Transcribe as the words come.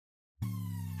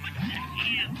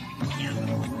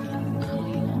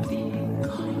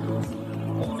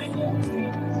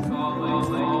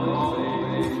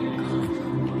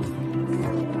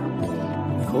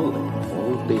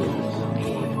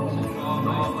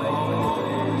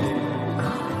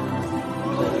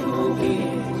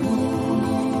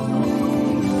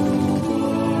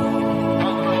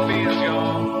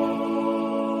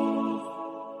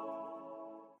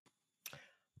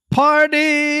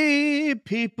Party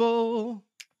people,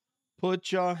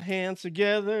 put your hands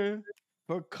together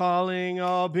for calling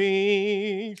all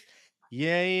beings.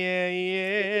 Yeah, yeah,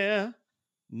 yeah.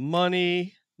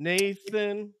 Money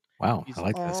Nathan. Wow, He's I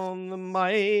like this. on the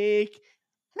mic.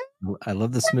 I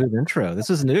love the smooth intro. This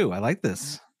is new. I like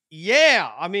this.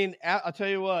 Yeah, I mean, I'll tell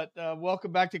you what.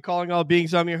 Welcome back to Calling All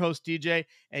Beings. I'm your host, DJ.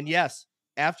 And yes,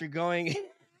 after going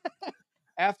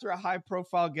after a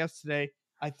high-profile guest today,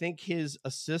 I think his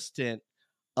assistant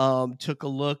took a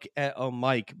look at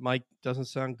Mike. Mike doesn't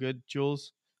sound good,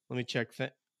 Jules. Let me check.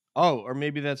 Or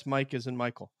maybe that's Mike as in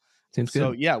Michael. Seems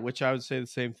So good. yeah, which I would say the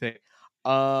same thing.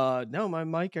 No, my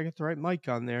mic, I got the right mic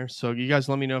on there. So you guys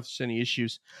let me know if there's any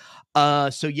issues.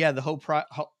 So yeah, the whole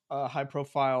high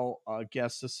profile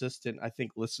guest assistant, I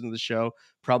think, listened to the show,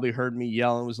 probably heard me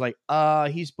yell and was like,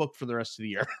 he's booked for the rest of the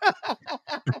year.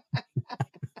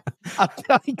 I'll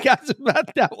tell you guys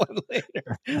about that one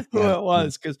later, who it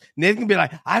was, because Nathan can be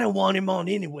like, I don't want him on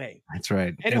anyway. That's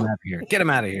right. Anyway. Get him out of here. Get him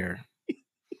out of here.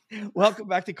 Welcome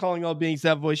back to Calling All Beings.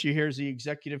 That voice you hear is the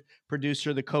executive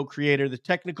producer, the co-creator, the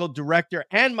technical director,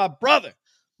 and my brother,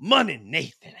 Money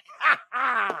Nathan.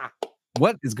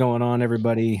 What is going on,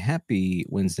 everybody? Happy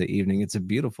Wednesday evening. It's a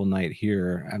beautiful night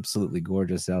here. Absolutely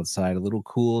gorgeous outside. A little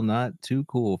cool, not too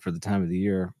cool for the time of the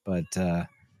year, but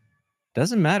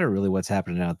doesn't matter really what's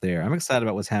happening out there. I'm excited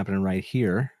about what's happening right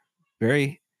here.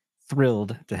 Very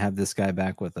thrilled to have this guy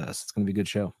back with us. It's going to be a good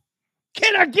show.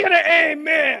 Can I get an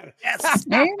amen? Yes.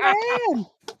 Amen.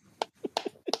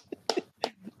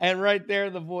 And right there,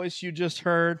 the voice you just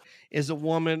heard is a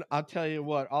woman. I'll tell you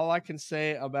what, all I can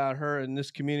say about her in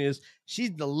this community is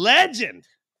she's the legend,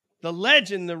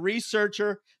 the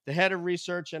researcher, the head of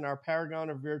research, and our paragon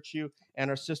of virtue, and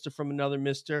our sister from another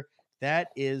mister. That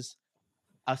is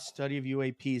a study of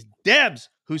UAPs. Debs,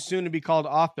 who's soon to be called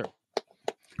author.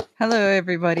 Hello,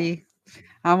 everybody.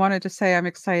 I wanted to say I'm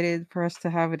excited for us to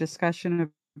have a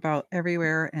discussion about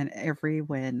everywhere and every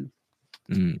when.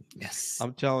 Yes.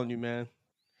 I'm telling you, man.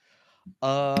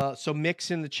 So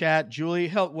Mix in the chat.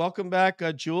 Julie, welcome back,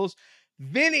 Jules.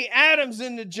 Vinny Adams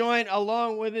in the joint,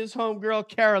 along with his homegirl,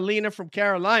 Carolina from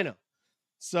Carolina.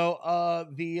 So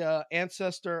the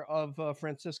ancestor of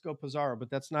Francisco Pizarro,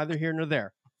 but that's neither here nor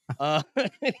there.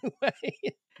 Anyway,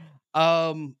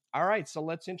 all right, so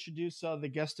let's introduce the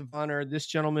guest of honor. This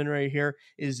gentleman right here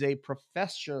is a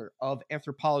professor of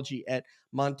anthropology at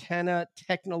Montana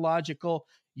Technological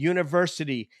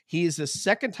University. He is a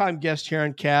second-time guest here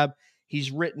on CAB.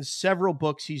 He's written several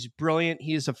books. He's brilliant.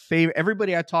 He is a favorite.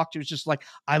 Everybody I talk to is just like,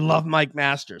 I love Mike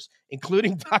Masters,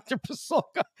 including Dr.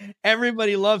 Pasulka.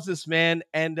 Everybody loves this man,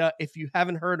 and if you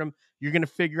haven't heard him, you're going to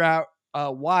figure out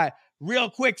why.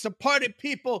 Real quick, some party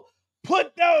people,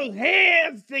 put those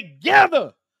hands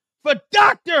together for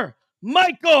Dr.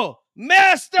 Michael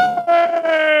Masters!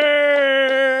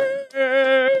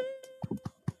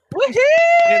 Woohoo!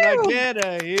 Can I get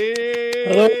a yeah?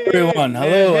 Hello, everyone.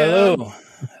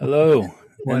 Hello.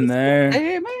 In there,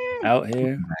 Amen. out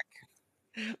here.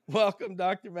 Welcome,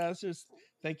 Dr. Masters.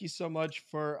 Thank you so much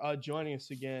for joining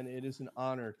us again. It is an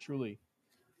honor, truly.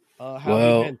 How have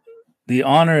you been? The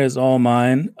honor is all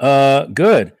mine.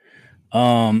 Good.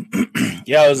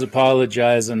 Yeah, I was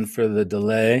apologizing for the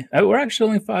delay. We're actually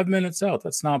only 5 minutes out.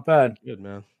 That's not bad. Good,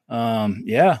 man.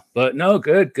 Yeah, but no,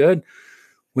 good.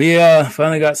 We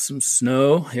finally got some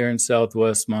snow here in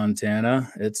Southwest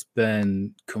Montana. It's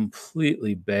been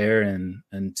completely barren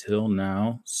until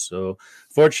now. So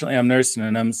fortunately, I'm nursing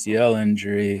an MCL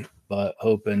injury, but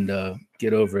hoping to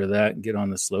get over that and get on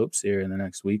the slopes here in the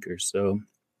next week or so.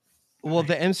 Well,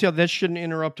 the MCL, that shouldn't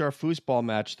interrupt our foosball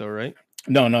match, though, right?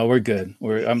 No, we're good.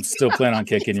 I'm still planning on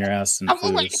kicking your ass in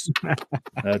foos.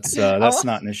 That's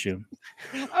not an issue.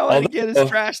 I want to get us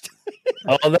trashed.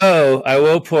 Although I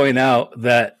will point out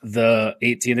that the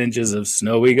 18 inches of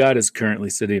snow we got is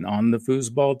currently sitting on the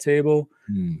foosball table.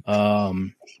 I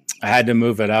had to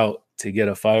move it out to get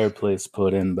a fireplace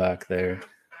put in back there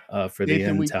for the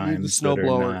end times. The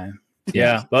snowblower.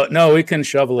 Yeah, but no, we can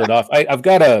shovel it off. I've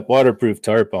got a waterproof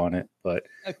tarp on it, but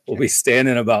we'll be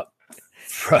standing about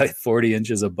probably 40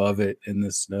 inches above it in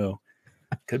the snow.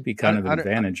 Could be kind of an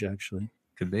advantage, actually.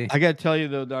 Could be. I got to tell you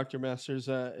though, Dr. Masters,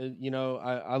 I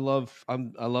love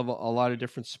I love a lot of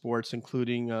different sports,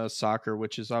 including soccer,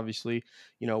 which is obviously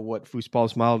what foosball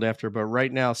is modeled after. But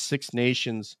right now, Six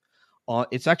Nations,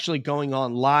 it's actually going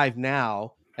on live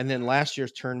now, and then last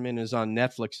year's tournament is on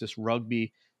Netflix. This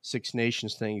rugby Six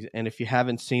Nations thing, and if you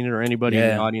haven't seen it or anybody in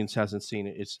the audience hasn't seen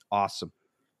it, it's awesome.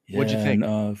 What'd you think?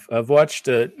 No, I've watched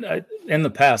it in the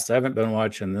past. I haven't been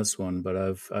watching this one, but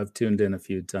I've tuned in a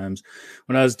few times.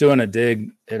 When I was doing a dig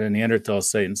at a Neanderthal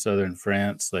site in southern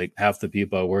France, like half the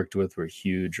people I worked with were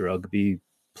huge rugby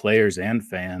players and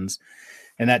fans,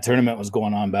 and that tournament was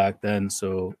going on back then.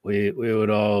 So we would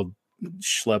all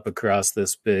schlep across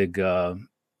this big what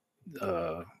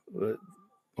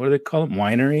do they call them?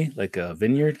 Winery, like a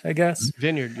vineyard, I guess.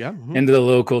 Vineyard, yeah. Mm-hmm. Into the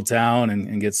local town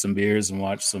and get some beers and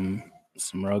watch some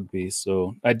rugby.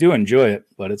 So I do enjoy it,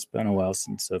 but it's been a while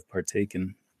since I've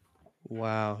partaken.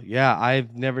 Wow. Yeah,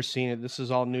 I've never seen it. This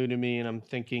is all new to me, and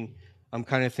I'm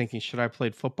kind of thinking, should I play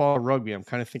football or rugby? I'm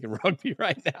kind of thinking rugby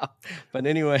right now. But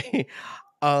anyway,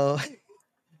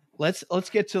 let's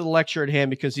get to the lecture at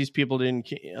hand, because these people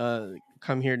didn't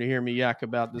come here to hear me yak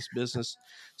about this business.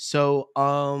 So,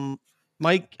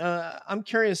 Mike, I'm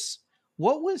curious,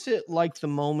 what was it like the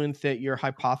moment that your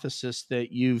hypothesis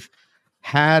that you've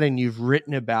had and you've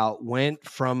written about went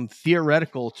from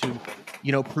theoretical to,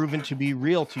 proven to be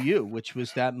real to you, which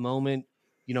was that moment,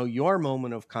 your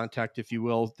moment of contact, if you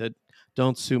will, that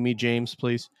don't sue me, James,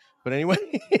 please. But anyway,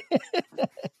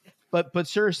 but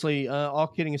seriously, all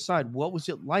kidding aside, what was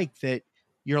it like that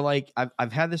you're like,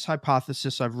 I've had this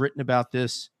hypothesis, I've written about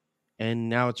this, and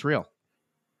now it's real?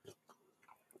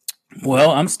 Well,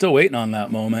 I'm still waiting on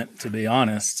that moment, to be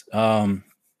honest. I'm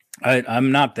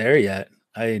not there yet.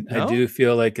 I do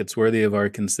feel like it's worthy of our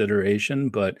consideration,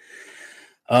 but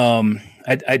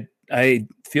I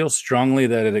feel strongly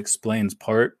that it explains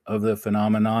part of the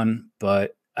phenomenon,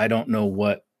 but I don't know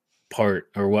what part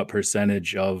or what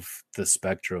percentage of the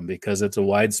spectrum, because it's a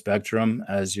wide spectrum.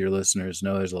 As your listeners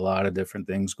know, there's a lot of different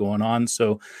things going on.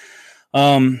 So,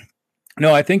 no,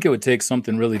 I think it would take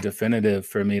something really definitive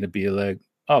for me to be like,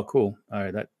 oh, cool. All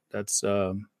right. That's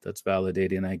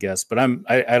validating, I guess. But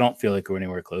I don't feel like we're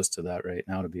anywhere close to that right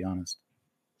now, to be honest.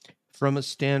 From a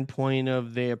standpoint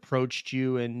of they approached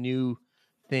you and knew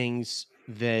things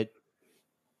that,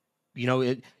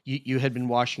 you had been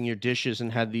washing your dishes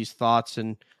and had these thoughts,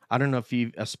 and I don't know if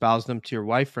you espoused them to your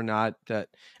wife or not.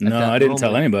 No, I didn't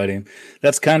tell anybody.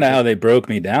 That's kind of how they broke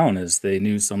me down, is they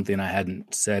knew something I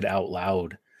hadn't said out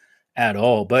loud at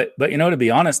all. But to be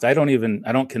honest, I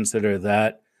don't consider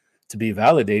that to be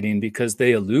validating, because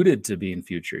they alluded to being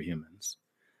future humans.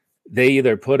 They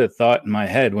either put a thought in my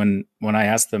head when I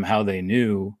asked them how they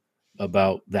knew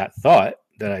about that thought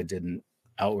that I didn't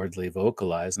outwardly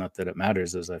vocalize, not that it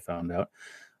matters, as I found out.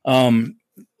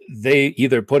 They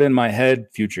either put in my head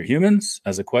future humans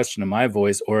as a question of my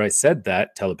voice, or I said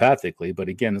that telepathically. But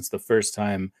again, it's the first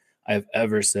time I've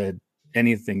ever said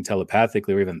anything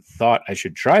telepathically or even thought I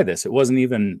should try this. It wasn't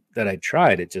even that I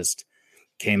tried. It just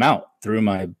came out through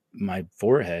my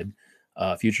forehead,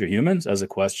 future humans as a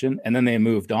question. And then they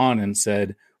moved on and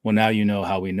said, well, now you know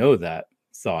how we know that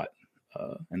thought,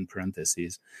 in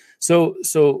parentheses. So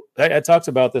I talked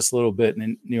about this a little bit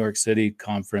in New York City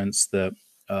conference that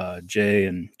Jay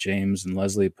and James and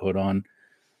Leslie put on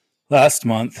last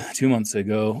month, 2 months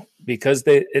ago, because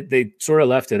they sort of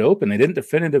left it open. They didn't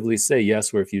definitively say,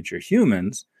 yes, we're future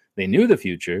humans. They knew the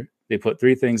future. They put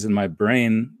 3 things in my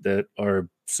brain that are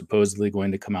supposedly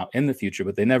going to come out in the future,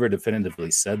 but they never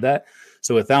definitively said that.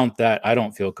 So without that, I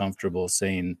don't feel comfortable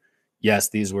saying, yes,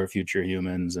 these were future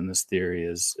humans and this theory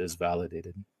is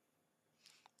validated.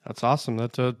 That's awesome.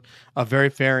 That's a very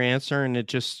fair answer. And it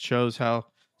just shows how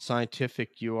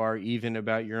scientific you are, even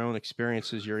about your own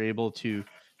experiences. You're able to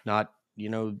not,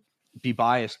 be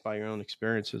biased by your own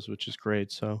experiences, which is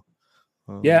great. So,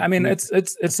 yeah, I mean,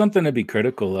 it's something to be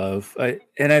critical of.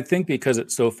 And I think because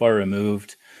it's so far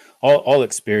removed, all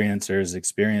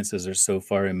experiences are so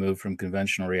far removed from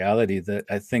conventional reality that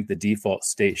I think the default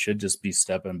state should just be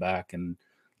stepping back and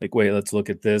like, wait, let's look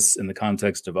at this in the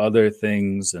context of other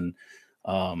things. And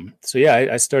so, yeah,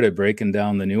 I started breaking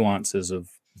down the nuances of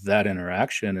that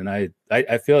interaction. And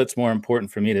I feel it's more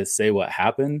important for me to say what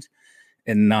happened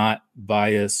and not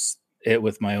bias it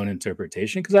with my own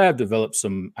interpretation, because I have developed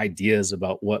some ideas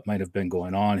about what might have been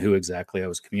going on, who exactly I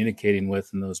was communicating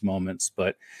with in those moments.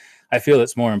 But I feel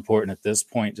it's more important at this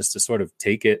point just to sort of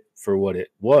take it for what it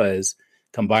was,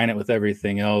 combine it with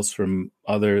everything else from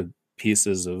other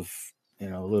pieces of,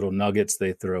 little nuggets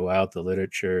they throw out, the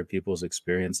literature, people's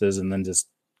experiences, and then just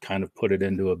kind of put it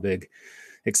into a big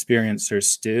experiencer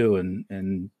stew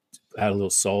and add a little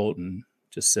salt and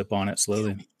just sip on it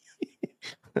slowly.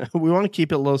 We want to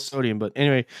keep it low sodium, but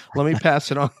anyway, let me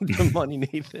pass it on to Money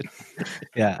Nathan.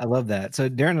 Yeah, I love that. So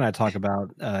Darren and I talk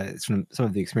about some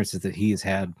of the experiences that he's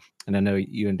had, and I know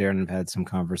you and Darren have had some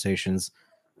conversations.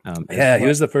 Yeah, he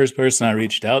was the first person I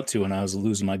reached out to when I was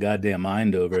losing my goddamn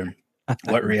mind over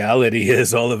what reality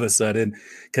is all of a sudden.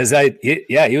 Because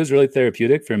he was really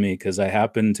therapeutic for me, because I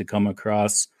happened to come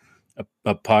across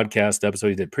a podcast episode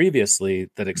he did previously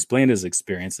that explained his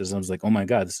experiences. And I was like, oh my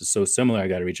God, this is so similar. I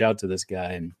got to reach out to this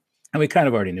guy. And we kind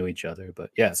of already knew each other. But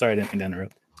yeah, sorry, I didn't mean to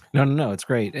interrupt. No, it's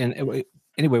great. And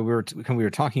anyway, we were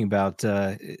talking about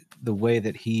the way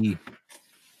that he's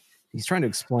trying to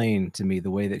explain to me the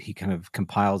way that he kind of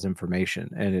compiles information,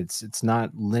 and it's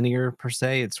not linear per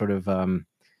se. It's sort of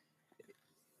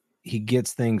he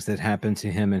gets things that happen to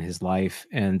him in his life,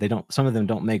 and some of them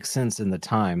don't make sense in the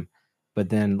time, but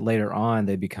then later on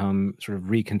they become sort of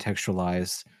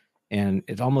recontextualized, and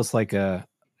it's almost like I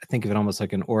think of it almost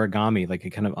like an origami, like it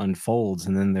kind of unfolds,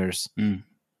 and then there's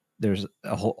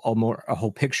a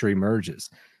whole picture emerges.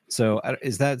 So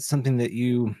is that something that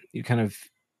you kind of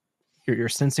you're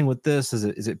sensing with this?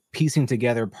 Is it piecing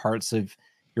together parts of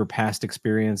your past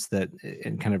experience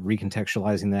and kind of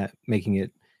recontextualizing that, making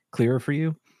it clearer for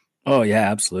you? Oh yeah,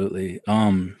 absolutely.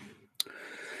 I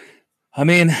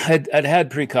mean, I'd had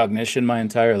precognition my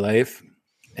entire life,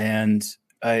 and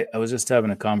I was just having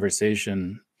a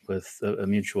conversation with a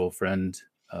mutual friend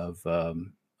of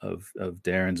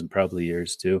Darren's, and probably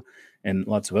yours too, and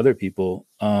lots of other people,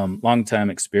 longtime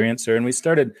experiencer, and we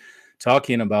started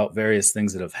talking about various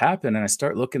things that have happened, and I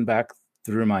start looking back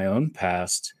through my own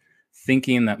past,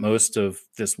 thinking that most of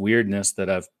this weirdness that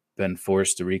I've been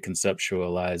forced to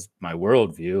reconceptualize my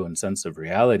worldview and sense of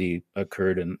reality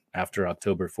occurred after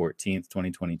October 14th,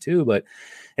 2022. But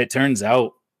it turns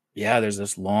out, yeah, there's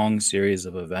this long series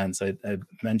of events. I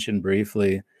mentioned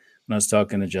briefly when I was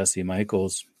talking to Jesse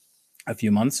Michaels a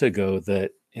few months ago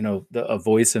that, a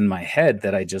voice in my head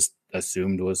that I just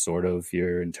assumed was sort of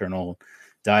your internal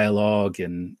dialogue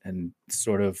and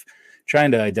sort of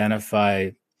trying to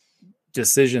identify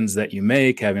decisions that you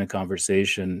make, having a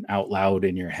conversation out loud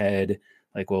in your head,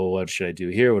 like, well, what should I do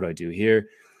here? What do I do here?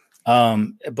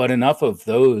 But enough of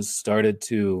those started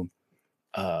to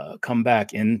come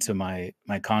back into my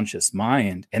conscious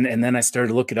mind. And then I started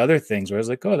to look at other things where I was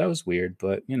like, oh, that was weird,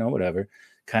 but whatever,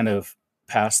 kind of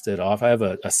passed it off. I have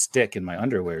a stick in my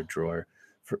underwear drawer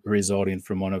resulting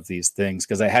from one of these things,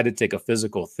 because I had to take a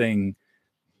physical thing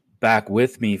back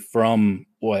with me from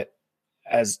what,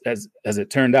 as it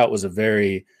turned out, was a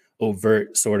very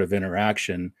overt sort of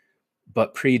interaction,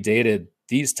 but predated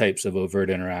these types of overt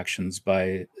interactions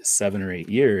by 7 or 8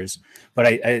 years. But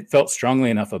I felt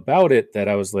strongly enough about it that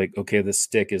I was like, okay, the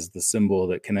stick is the symbol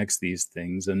that connects these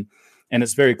things. And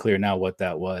it's very clear now what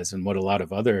that was, and what a lot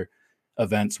of other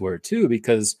events were too,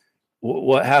 because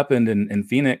what happened in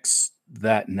Phoenix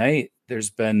that night, there's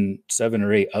been 7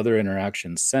 or 8 other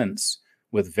interactions since,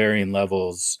 with varying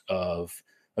levels of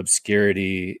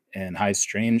obscurity and high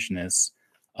strangeness,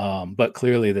 but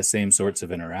clearly the same sorts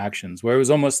of interactions, where it was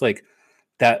almost like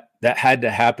that had to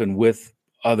happen with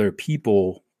other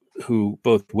people who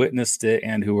both witnessed it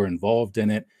and who were involved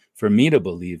in it for me to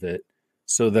believe it,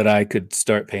 so that I could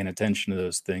start paying attention to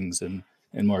those things in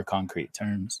more concrete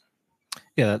terms.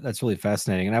 Yeah, that's really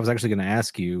fascinating. And I was actually going to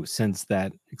ask you, since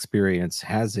that experience,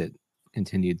 has it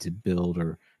continued to build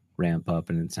or ramp up?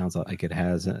 And it sounds like it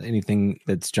has. Anything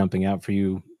that's jumping out for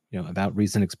you, about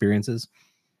recent experiences?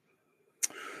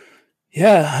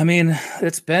 Yeah, I mean,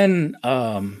 it's been,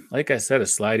 like I said, a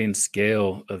sliding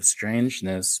scale of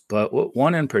strangeness, but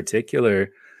one in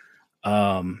particular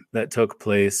that took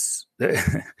place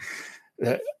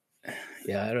that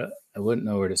yeah, I wouldn't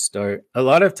know where to start. A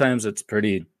lot of times it's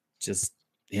pretty just,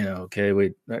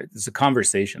 okay, it's a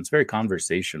conversation. It's very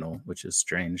conversational, which is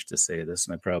strange to say this,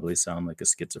 and I probably sound like a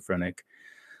schizophrenic,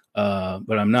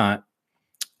 but I'm not.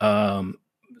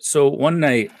 So one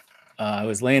night I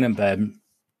was laying in bed,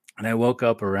 and I woke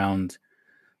up around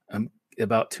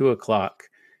about 2:00,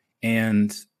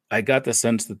 and I got the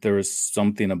sense that there was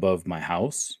something above my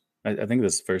house. I think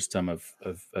this is the first time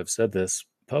I've said this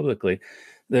publicly.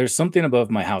 There's something above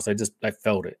my house. I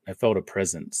felt it. I felt a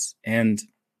presence. And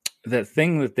that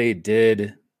thing that they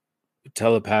did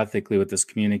telepathically with this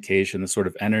communication, the sort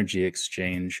of energy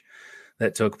exchange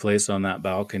that took place on that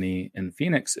balcony in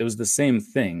Phoenix, it was the same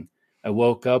thing. I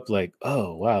woke up like,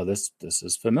 oh wow, this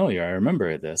is familiar. I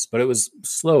remember this, but it was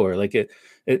slower. Like it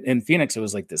in Phoenix, it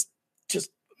was like this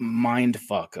just mind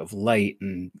fuck of light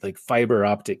and like fiber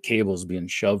optic cables being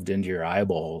shoved into your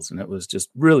eyeballs, and it was just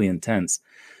really intense.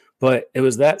 But it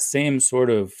was that same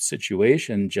sort of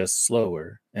situation, just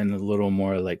slower and a little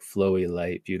more like flowy,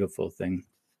 light, beautiful thing.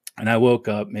 And I woke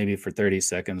up maybe for 30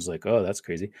 seconds, like, oh, that's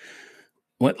crazy.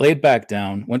 Laid back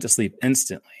down, went to sleep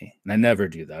instantly. And I never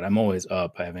do that. I'm always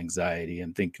up. I have anxiety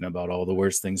and thinking about all the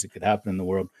worst things that could happen in the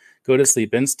world. Go to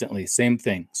sleep instantly. Same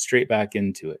thing, straight back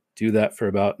into it. Do that for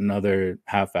about another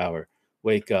half hour.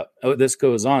 Wake up. Oh, this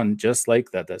goes on just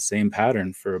like that same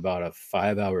pattern for about a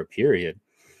 5-hour period.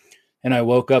 And I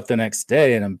woke up the next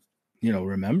day and I'm,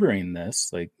 remembering this,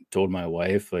 like told my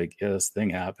wife, like, yeah, this thing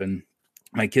happened.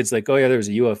 My kid's like, oh yeah, there was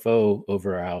a UFO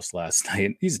over our house last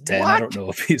night. He's 10. I don't know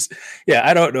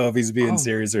if he's being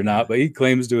serious or not, but he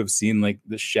claims to have seen like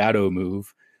the shadow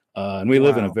move. And we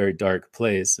live in a very dark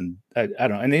place, and I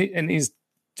don't, and he's,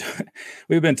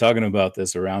 we've been talking about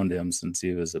this around him since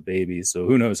he was a baby. So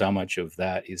who knows how much of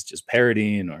that he's just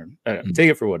parodying, or take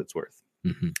it for what it's worth.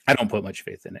 Mm-hmm. I don't put much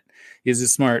faith in it. He's a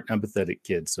smart, empathetic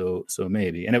kid. So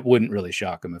maybe, and it wouldn't really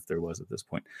shock him if there was at this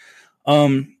point.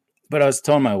 But I was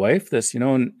telling my wife this,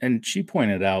 and she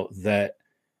pointed out that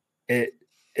it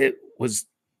was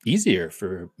easier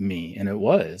for me, and it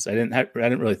was. I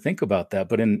didn't really think about that,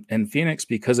 but in Phoenix,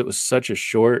 because it was such a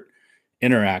short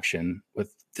interaction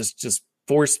with just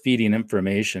force feeding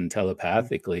information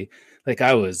telepathically, like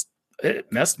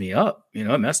it messed me up.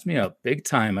 It messed me up big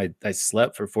time. I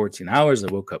slept for 14 hours.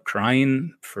 I woke up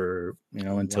crying for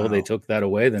until they took that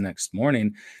away the next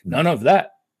morning. None of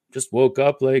that. Just woke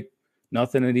up like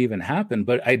nothing had even happened,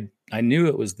 but I knew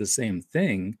it was the same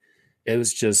thing. It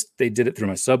was just, they did it through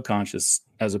my subconscious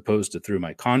as opposed to through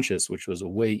my conscious, which was a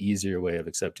way easier way of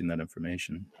accepting that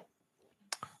information.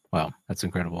 Wow, that's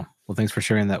incredible. Well, thanks for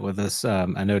sharing that with us.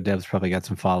 I know Deb's probably got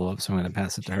some follow-up, so I'm going to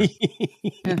pass it to her.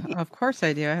 Yeah, of course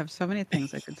I do. I have so many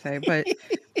things I could say, but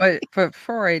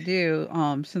before I do,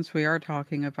 since we are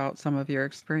talking about some of your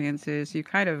experiences, you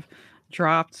kind of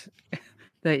dropped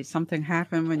that something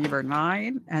happened when you were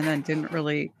 9 and then didn't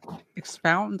really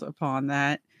expound upon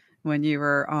that when you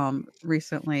were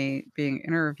recently being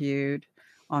interviewed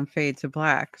on Fade to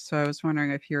Black. So I was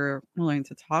wondering if you're willing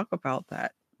to talk about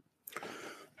that.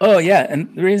 Oh, yeah.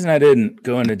 And the reason I didn't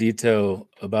go into detail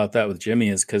about that with Jimmy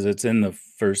is because it's in the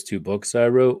first 2 books I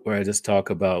wrote, where I just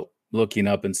talk about looking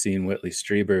up and seeing Whitley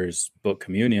Strieber's book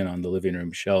Communion on the living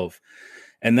room shelf.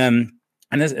 And then,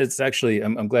 and it's actually,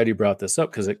 I'm glad you brought this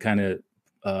up, because it kind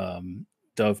of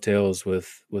dovetails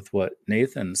with what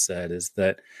Nathan said, is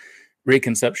that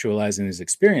reconceptualizing these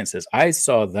experiences. I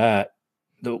saw that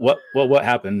what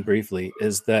happened briefly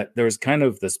is that there was kind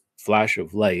of this flash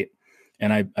of light,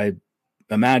 and I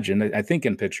imagined, I think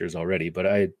in pictures already, but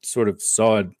I sort of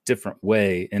saw a different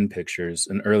way in pictures,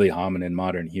 an early hominin,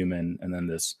 modern human, and then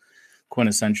this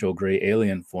quintessential gray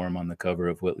alien form on the cover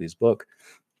of Whitley's book.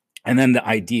 And then the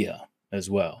idea as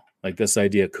well, like this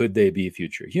idea, could they be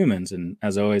future humans? And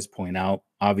as I always point out,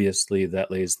 obviously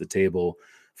that lays the table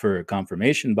for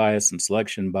confirmation bias and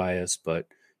selection bias. But,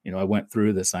 I went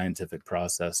through the scientific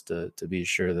process to be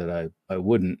sure that I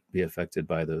wouldn't be affected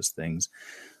by those things.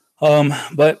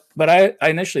 But I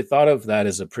initially thought of that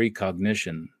as a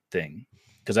precognition thing,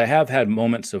 because I have had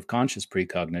moments of conscious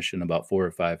precognition about 4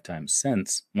 or 5 times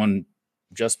since, one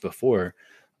just before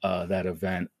that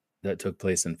event that took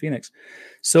place in Phoenix.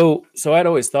 So I'd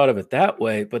always thought of it that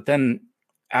way. But then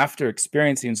after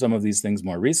experiencing some of these things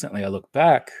more recently, I look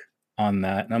back on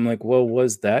that and I'm like, well,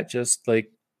 was that just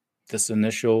like this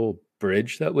initial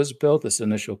bridge that was built, this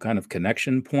initial kind of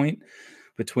connection point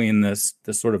between this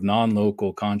sort of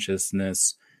non-local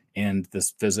consciousness and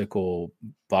this physical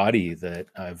body that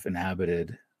I've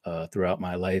inhabited throughout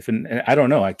my life? And I don't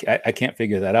know. I can't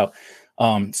figure that out.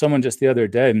 Someone just the other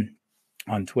day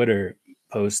on Twitter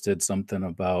posted something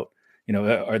about,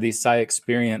 are these psi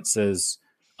experiences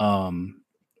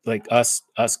like us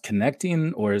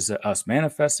connecting, or is it us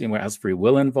manifesting, where has free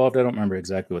will involved? I don't remember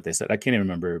exactly what they said. I can't even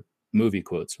remember movie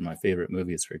quotes from my favorite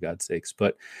movies, for God's sakes.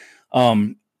 But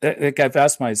like, I've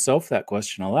asked myself that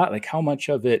question a lot, like how much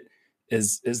of it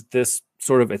is this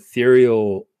sort of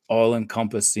ethereal,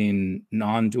 all-encompassing,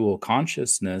 non-dual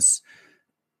consciousness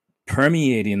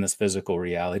permeating this physical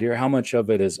reality, or how much of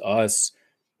it is us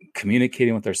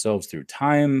communicating with ourselves through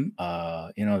time,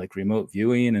 like remote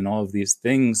viewing and all of these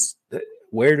things?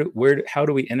 How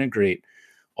do we integrate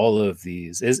all of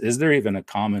these? Is there even a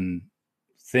common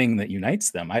thing that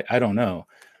unites them? I don't know.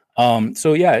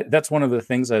 So yeah, that's one of the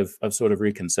things I've sort of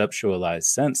reconceptualized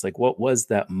since, like, what was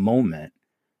that moment?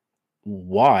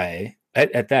 Why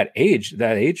at that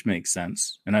age makes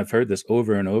sense. And I've heard this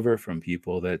over and over from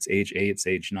people that it's age 8, it's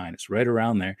age 9, it's right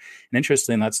around there. And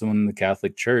interestingly, that's when the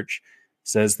Catholic Church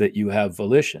says that you have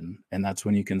volition, and that's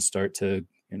when you can start to,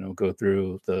 go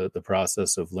through the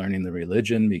process of learning the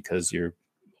religion because you're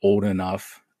old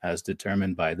enough as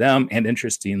determined by them. And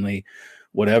interestingly,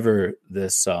 whatever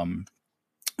this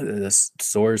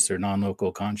source or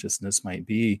non-local consciousness might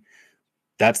be,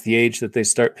 that's the age that they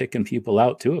start picking people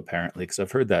out too, apparently, because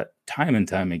I've heard that time and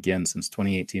time again since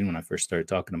 2018 when I first started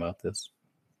talking about this.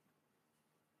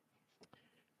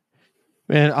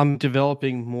 Man, I'm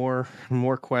developing more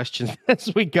questions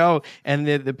as we go, and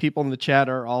the people in the chat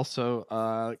are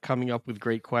also coming up with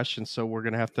great questions. So we're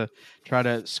gonna have to try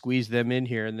to squeeze them in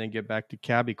here, and then get back to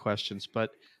Cabby questions.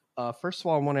 But first of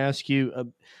all, I want to ask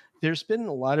you: there's been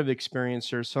a lot of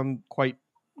experiencers, some quite,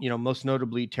 most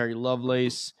notably Terry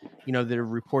Lovelace, that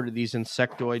have reported these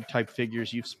insectoid type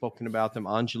figures. You've spoken about them.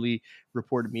 Anjali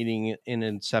reported meeting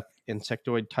an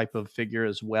insectoid type of figure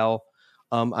as well.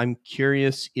 I'm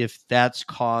curious if that's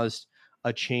caused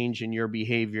a change in your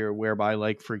behavior, whereby,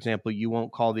 like, for example, you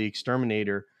won't call the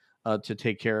exterminator to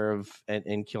take care of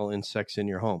and kill insects in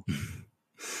your home.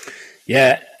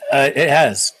 Yeah, it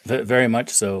has very much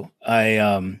so.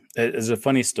 There's a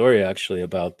funny story actually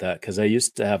about that, because I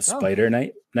used to have spider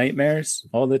nightmares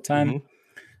all the time.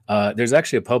 Mm-hmm. There's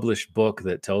actually a published book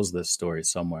that tells this story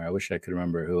somewhere. I wish I could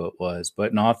remember who it was,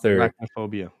 but an author.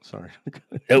 Arachnophobia. Sorry.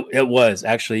 It was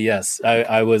actually, yes.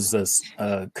 I was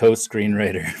a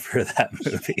co-screenwriter for that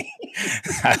movie.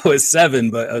 I was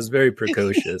 7, but I was very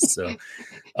precocious. So,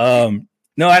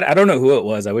 no, I don't know who it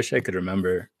was. I wish I could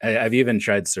remember. I've even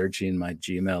tried searching my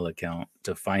Gmail account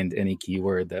to find any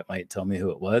keyword that might tell me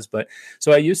who it was. But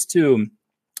so I used to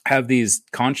have these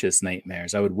conscious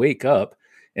nightmares. I would wake up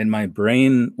and my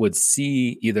brain would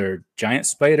see either giant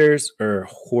spiders or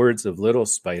hordes of little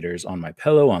spiders on my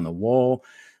pillow, on the wall.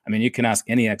 I mean, you can ask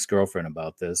any ex-girlfriend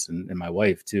about this, and my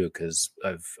wife too, because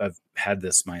I've had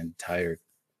this my entire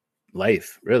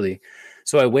life, really.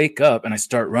 So I wake up and I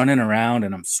start running around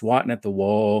and I'm swatting at the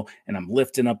wall and I'm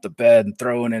lifting up the bed and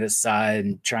throwing it aside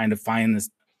and trying to find this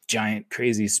giant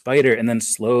crazy spider. And then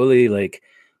slowly, like,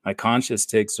 my conscious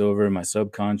takes over, my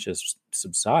subconscious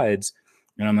subsides,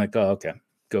 and I'm like, oh, okay,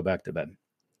 go back to bed.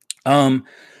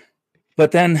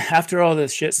 But then after all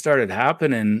this shit started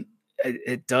happening,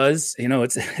 it does,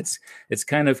 it's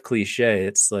kind of cliche.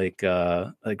 It's like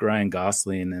Ryan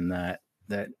Gosling in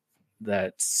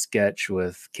that sketch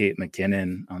with Kate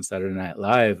McKinnon on Saturday Night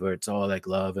Live, where it's all like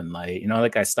love and light.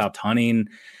 Like, I stopped hunting.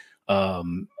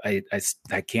 I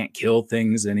can't kill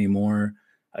things anymore.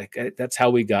 That's how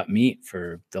we got meat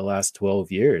for the last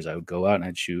 12 years. I would go out and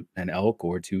I'd shoot an elk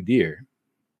or 2 deer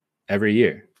every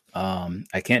year.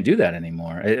 I can't do that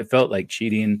anymore. It felt like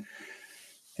cheating.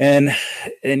 And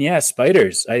yeah,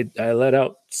 spiders. I let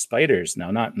out spiders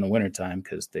now, not in the wintertime,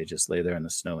 because they just lay there in the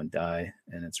snow and die.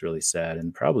 And it's really sad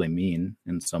and probably mean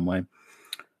in some way.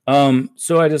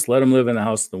 So I just let them live in the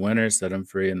house in the winter, set them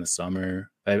free in the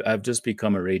summer. I've just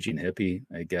become a raging hippie,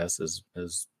 I guess, as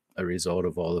a result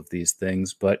of all of these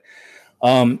things. But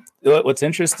what's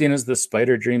interesting is the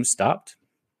spider dream stopped.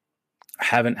 I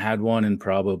haven't had one in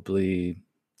probably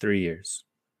 3 years.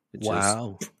 It's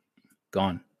Wow. just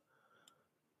gone.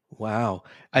 Wow.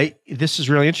 This is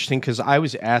really interesting, because I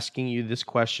was asking you this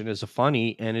question as a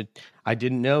funny, and I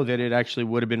didn't know that it actually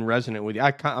would have been resonant with you.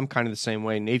 I'm kind of the same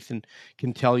way. Nathan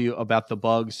can tell you about the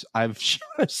bugs. I've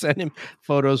sent him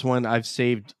photos when I've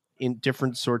saved in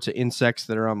different sorts of insects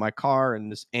that are on my car,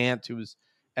 and this ant who was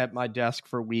at my desk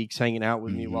for weeks hanging out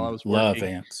with me while I was working. Love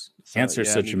ants. Ants are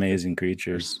such amazing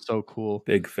creatures. So cool.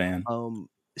 Big fan. I'm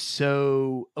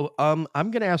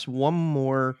going to ask one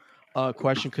more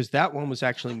question, because that one was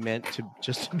actually meant to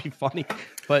just to be funny,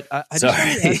 but I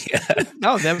Sorry.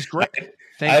 No, that was great.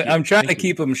 Thank you. I'm trying to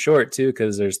keep them short too,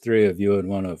 because there's 3 of you and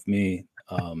 1 of me.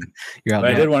 But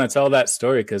I did want to tell that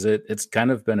story because it's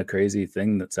kind of been a crazy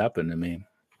thing that's happened to me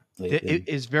lately. It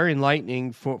is very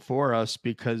enlightening for us,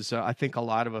 because I think a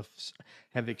lot of us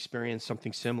have experienced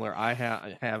something similar. I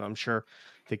have. I'm sure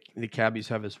the cabbies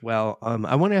have as well.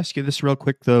 I want to ask you this real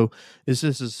quick, though. This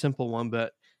is a simple one,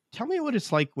 but tell me what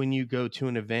it's like when you go to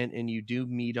an event and you do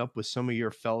meet up with some of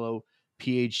your fellow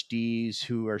PhDs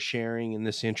who are sharing in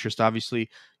this interest. Obviously,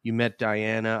 you met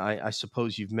Diana. I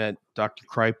suppose you've met Dr.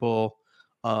 Kreipel.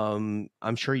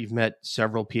 I'm sure you've met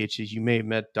several PhDs. You may have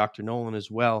met Dr. Nolan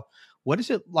as well. What is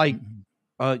it like?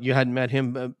 You hadn't met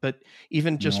him, but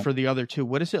even just for the other 2,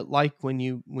 what is it like when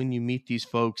you meet these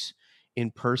folks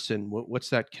in person? What's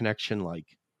that connection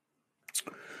like?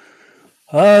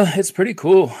 It's pretty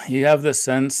cool. You have the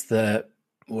sense that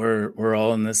we're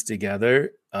all in this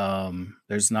together.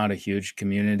 There's not a huge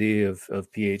community of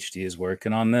PhDs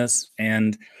working on this.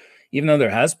 And even though there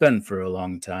has been for a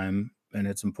long time, and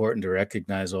it's important to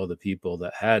recognize all the people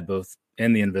that had both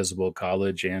in the Invisible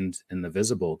College and in the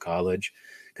Visible College,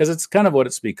 because it's kind of what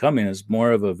it's becoming, is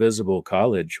more of a visible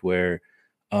college where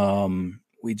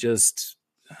we just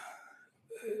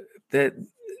that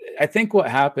I think what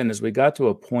happened is we got to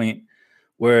a point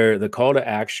where the call to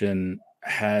action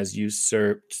has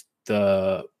usurped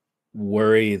the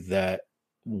worry that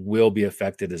we'll be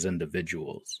affected as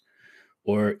individuals,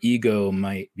 or ego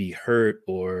might be hurt,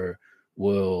 or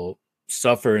will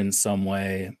suffer in some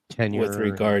way Tenure. with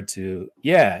regard to,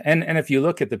 and if you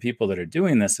look at the people that are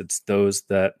doing this, it's those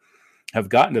that have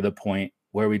gotten to the point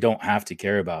where we don't have to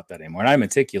care about that anymore. And I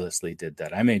meticulously did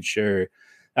that. I made sure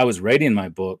I was writing my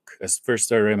book. I first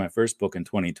started writing my first book in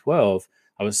 2012.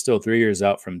 I was still 3 years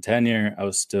out from tenure. I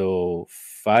was still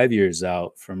 5 years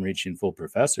out from reaching full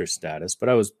professor status, but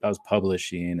I was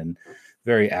publishing and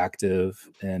very active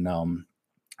in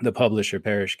the publisher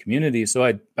parish community.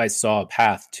 So I saw a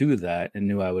path to that and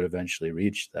knew I would eventually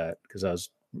reach that, because I was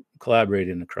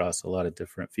collaborating across a lot of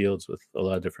different fields with a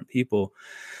lot of different people.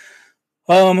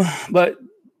 But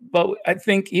I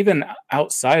think even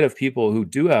outside of people who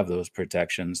do have those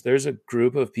protections, there's a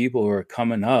group of people who are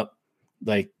coming up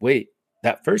like, wait,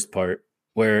 that first part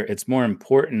where it's more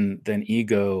important than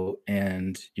ego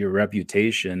and your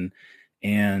reputation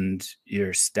and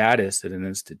your status at an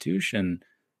institution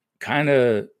kind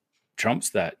of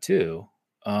trumps that too.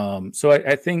 So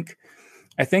I think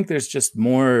there's just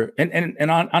more, and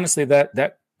honestly,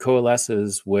 that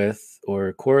coalesces with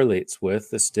or correlates with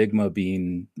the stigma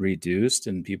being reduced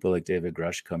and people like David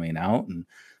Grush coming out, and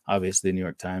obviously the New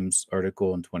York Times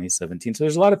article in 2017. So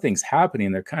there's a lot of things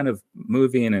happening. They're kind of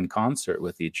moving in concert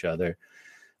with each other.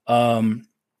 But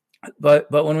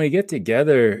when we get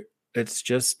together, it's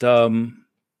just,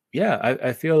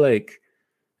 I feel like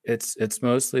it's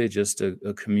mostly just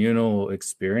a communal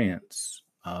experience.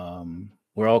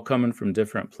 We're all coming from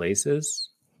different places,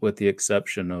 with the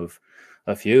exception of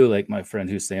a few, like my friend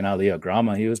Hussein Ali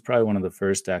Agrama. He was probably one of the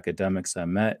first academics I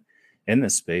met in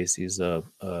this space. He's a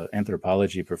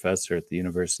anthropology professor at the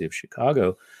University of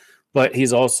Chicago, but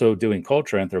he's also doing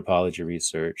cultural anthropology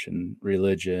research and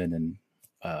religion and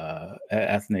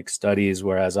ethnic studies,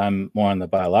 whereas I'm more on the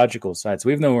biological side. So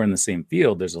even though we're in the same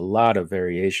field, there's a lot of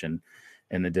variation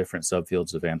in the different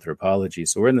subfields of anthropology.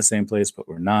 So we're in the same place, but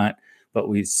we're not. But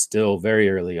we still, very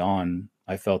early on,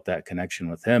 I felt that connection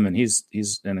with him. And he's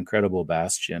an incredible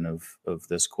bastion of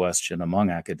this question among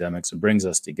academics, and brings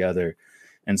us together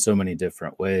in so many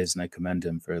different ways. And I commend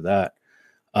him for that.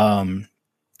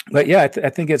 But yeah, I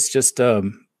think it's just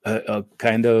a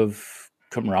kind of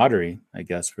camaraderie, I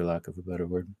guess, for lack of a better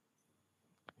word.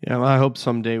 Yeah, well, I hope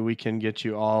someday we can get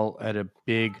you all at a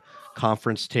big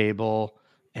conference table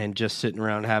and just sitting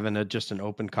around having just an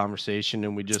open conversation,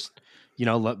 and we just,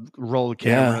 roll the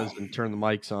cameras and turn the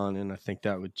mics on. And I think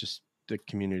that would the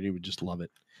community would just love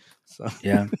it. So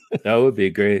yeah, that would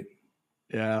be great.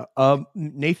 Yeah.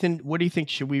 Nathan, what do you think?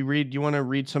 Should we read? Do you want to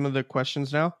read some of the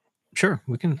questions now? Sure,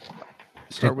 we can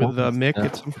start with Mick.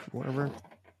 Whatever.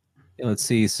 Yeah, let's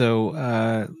see. So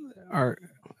our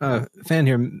fan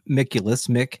here,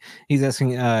 Mick, he's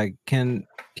asking, can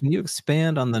you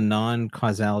expand on the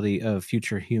non-causality of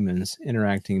future humans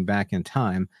interacting back in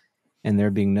time and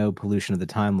there being no pollution of the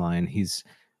timeline? He's,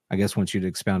 I guess, wants you to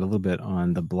expound a little bit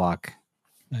on the block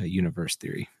universe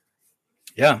theory.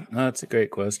 Yeah, no, that's a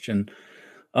great question.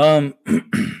 And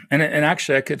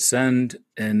actually, I could send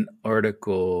an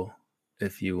article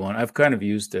if you want. I've kind of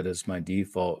used it as my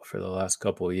default for the last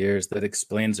couple of years that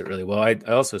explains it really well. I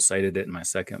also cited it in my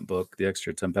second book, The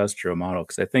Extra Tempestural Model,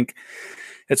 because I think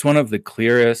it's one of the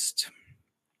clearest.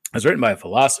 It was written by a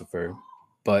philosopher,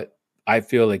 but I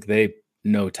feel like they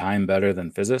know time better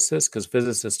than physicists, because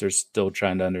physicists are still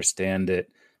trying to understand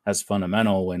it as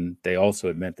fundamental when they also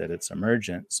admit that it's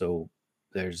emergent. So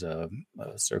there's a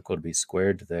circle to be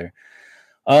squared there.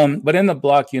 But in the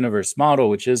block universe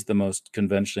model, which is the most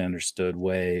conventionally understood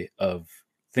way of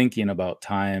thinking about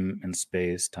time and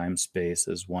space, time-space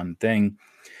as one thing,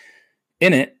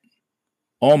 in it,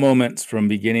 all moments from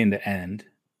beginning to end,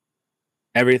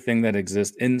 everything that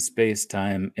exists in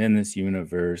space-time, in this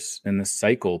universe, in this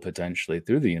cycle potentially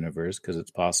through the universe, because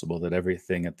it's possible that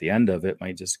everything at the end of it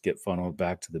might just get funneled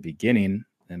back to the beginning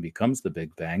and becomes the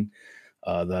Big Bang,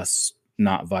 thus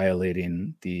not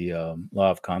violating the law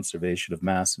of conservation of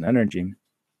mass and energy.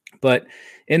 But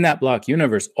in that block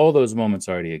universe, all those moments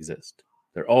already exist.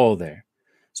 They're all there.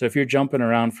 So if you're jumping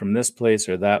around from this place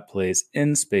or that place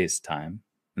in space-time,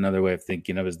 another way of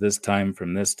thinking of is this time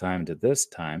from this time to this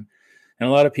time. And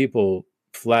a lot of people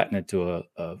flatten it to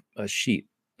a sheet,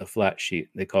 a flat sheet.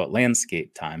 They call it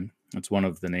landscape time. That's one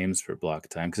of the names for block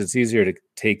time, because it's easier to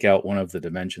take out one of the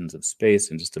dimensions of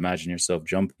space and just imagine yourself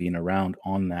jumping around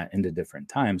on that into different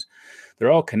times.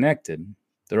 They're all connected.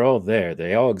 They're all there.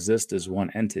 They all exist as one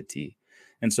entity.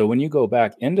 And so when you go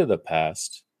back into the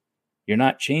past, you're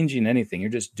not changing anything. You're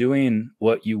just doing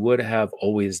what you would have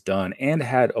always done and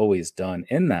had always done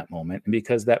in that moment. And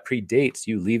because that predates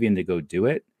you leaving to go do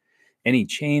it, any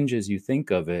change as you think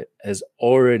of it has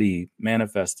already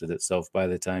manifested itself by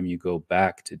the time you go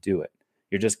back to do it.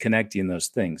 You're just connecting those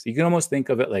things. You can almost think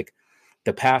of it like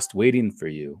the past waiting for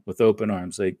you with open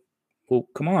arms. Like, well,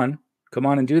 come on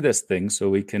and do this thing so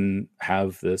we can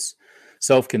have this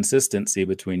self-consistency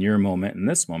between your moment and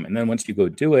this moment. And then once you go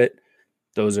do it,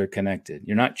 those are connected.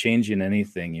 You're not changing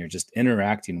anything. You're just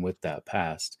interacting with that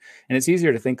past. And it's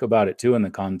easier to think about it too in the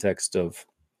context of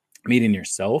meeting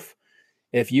yourself.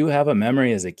 If you have a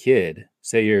memory as a kid,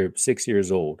 say you're 6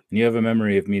 years old, and you have a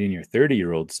memory of meeting your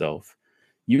 30-year-old self,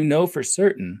 you know for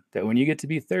certain that when you get to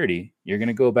be 30, you're going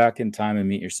to go back in time and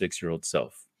meet your 6-year-old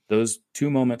self. Those two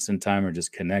moments in time are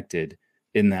just connected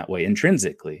in that way,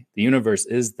 intrinsically. The universe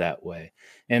is that way.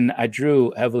 And I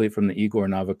drew heavily from the Igor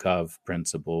Novikov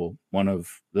principle, one of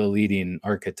the leading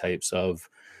archetypes of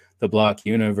the block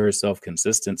universe,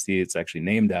 self-consistency. It's actually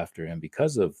named after him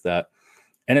because of that.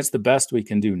 And it's the best we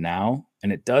can do now.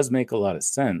 And it does make a lot of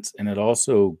sense. And it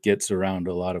also gets around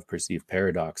a lot of perceived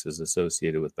paradoxes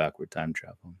associated with backward time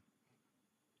travel.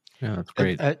 Yeah, that's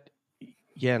great.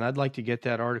 Yeah, and I'd like to get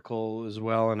that article as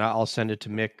well. And I'll send it to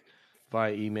Mick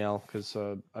via email because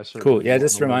I certainly cool. Yeah,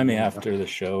 just remind me after the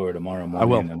show or tomorrow morning. I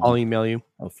will. I'll email you.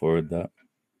 I'll forward that.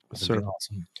 That'd be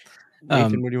awesome.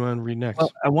 Nathan, what do you want to read next?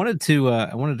 Well, I wanted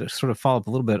to sort of follow up a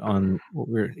little bit on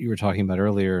what you were talking about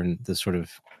earlier, and this sort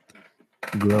of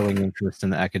growing interest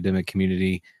in the academic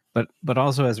community, but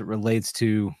also as it relates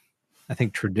to, I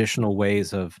think, traditional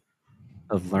ways of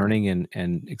learning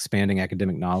and expanding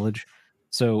academic knowledge.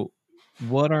 So,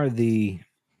 what are the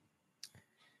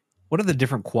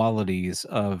different qualities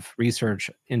of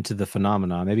research into the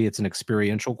phenomena? Maybe it's an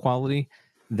experiential quality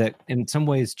that in some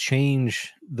ways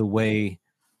change the way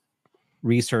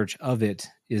research of it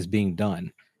is being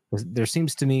done. There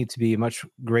seems to me to be a much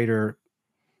greater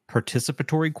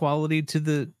participatory quality to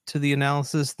the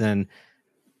analysis than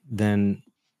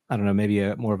I don't know,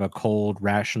 maybe more of a cold,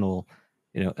 rational,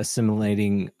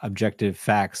 assimilating objective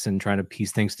facts and trying to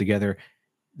piece things together.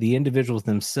 The individuals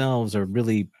themselves are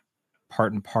really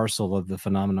part and parcel of the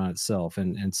phenomenon itself.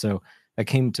 And so that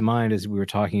came to mind as we were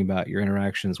talking about your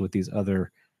interactions with these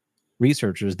other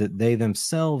researchers, that they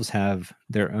themselves have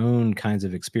their own kinds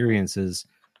of experiences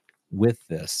with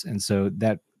this. And so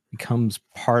that becomes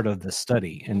part of the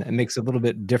study, and it makes it a little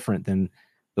bit different than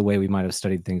the way we might have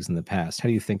studied things in the past. How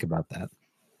do you think about that?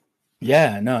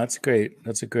 Yeah, no, that's great.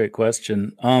 That's a great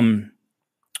question.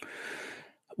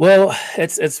 Well,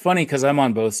 it's funny because I'm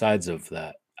on both sides of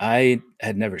that. I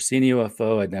had never seen a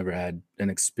UFO. I'd never had an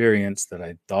experience that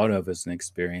I thought of as an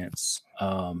experience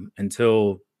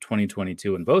until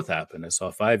 2022, when both happened. I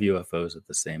saw 5 UFOs at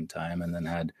the same time and then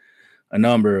had a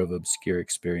number of obscure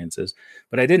experiences.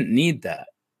 But I didn't need that.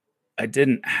 I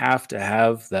didn't have to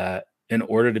have that in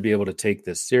order to be able to take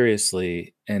this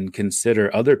seriously and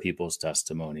consider other people's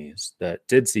testimonies that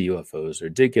did see UFOs or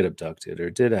did get abducted or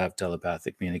did have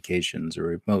telepathic communications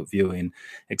or remote viewing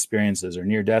experiences or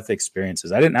near-death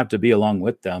experiences. I didn't have to be along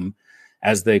with them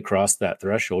as they crossed that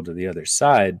threshold to the other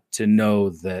side to know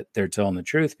that they're telling the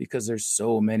truth, because there's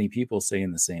so many people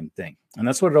saying the same thing. And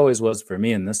that's what it always was for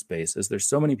me in this space, is there's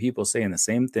so many people saying the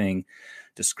same thing,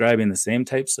 describing the same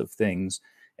types of things.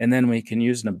 And then we can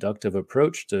use an abductive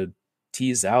approach to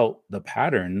tease out the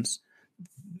patterns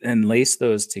and lace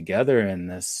those together in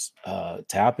this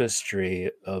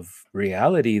tapestry of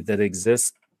reality that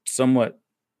exists somewhat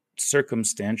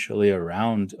circumstantially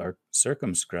around our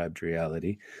circumscribed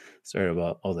reality. Sorry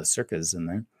about all the circus in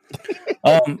there.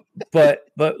 But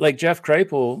like Jeff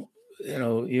Kripal,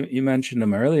 you mentioned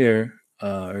him earlier,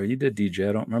 or you did, DJ,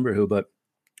 I don't remember who, but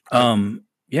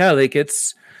yeah, like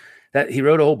it's that he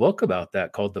wrote a whole book about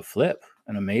that called The Flip,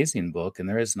 an amazing book. And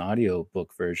there is an audio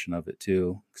book version of it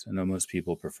too, because I know most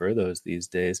people prefer those these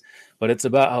days. But it's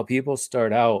about how people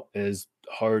start out as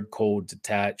hard, cold,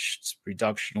 detached,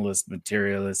 reductionist,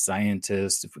 materialist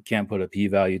scientists. If we can't put a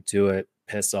p-value to it,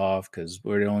 piss off because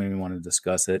we don't even want to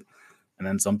discuss it. And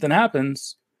then something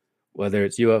happens, whether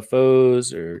it's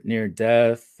UFOs or near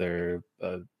death or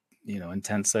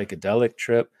intense psychedelic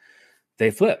trip, they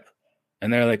flip.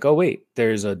 And they're like, oh, wait,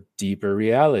 there's a deeper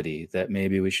reality that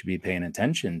maybe we should be paying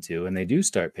attention to. And they do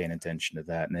start paying attention to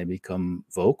that, and they become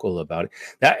vocal about it.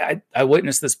 That I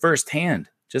witnessed this firsthand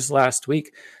just last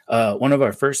week. One of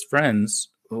our first friends,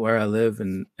 where I live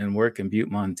and work in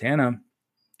Butte, Montana,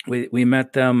 we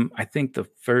met them, I think, the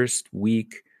first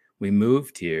week we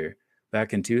moved here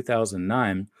back in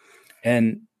 2009.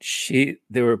 and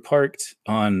they were parked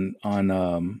on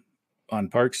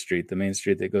Park Street, the main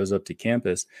street that goes up to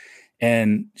campus.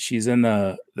 And she's in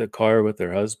the car with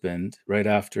her husband right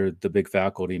after the big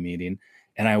faculty meeting.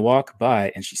 And I walk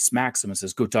by and she smacks him and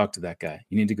says, "Go talk to that guy.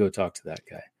 You need to go talk to that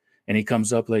guy." And he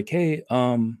comes up like, "Hey,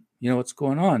 what's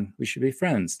going on? We should be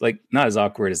friends." Like, not as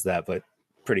awkward as that, but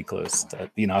pretty close to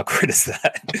being awkward as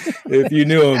that. If you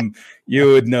knew him, you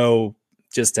would know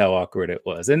just how awkward it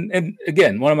was. And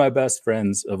again, one of my best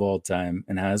friends of all time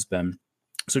and has been.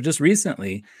 So just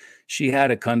recently, she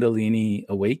had a Kundalini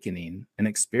awakening, an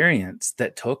experience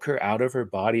that took her out of her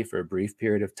body for a brief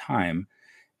period of time.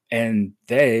 And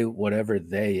whatever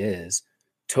they is,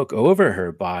 took over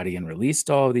her body and released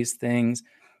all of these things.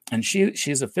 And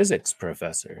she's a physics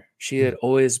professor. She had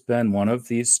always been one of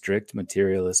these strict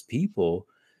materialist people.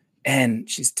 And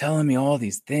she's telling me all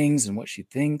these things and what she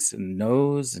thinks and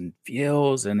knows and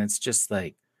feels. And it's just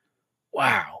like,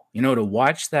 wow, to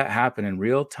watch that happen in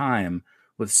real time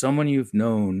with someone you've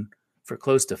known for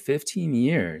close to 15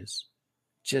 years,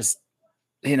 just,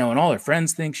 and all her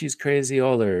friends think she's crazy.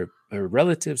 All her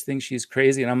relatives think she's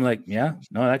crazy. And I'm like, yeah,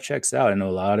 no, that checks out. I know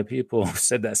a lot of people have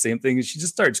said that same thing. And she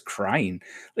just starts crying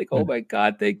like, "Oh my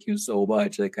God, thank you so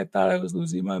much. Like, I thought I was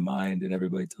losing my mind and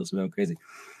everybody tells me I'm crazy."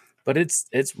 But it's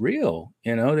real.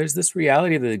 There's this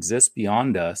reality that exists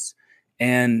beyond us.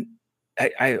 And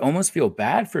I almost feel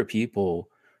bad for people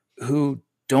who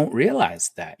don't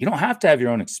realize that. You don't have to have your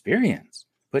own experience,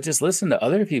 but just listen to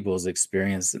other people's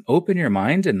experience and open your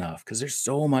mind enough, because there's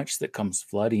so much that comes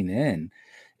flooding in.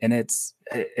 And it's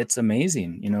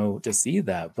amazing, to see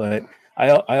that. But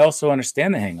I also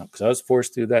understand the hang up, because I was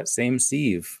forced through that same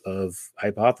sieve of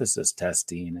hypothesis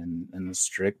testing and the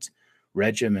strict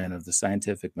regimen of the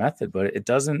scientific method. But it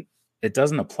doesn't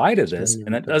apply to this.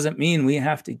 And it doesn't mean we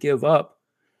have to give up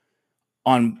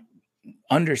on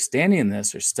understanding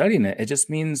this or studying it. It just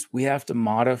means we have to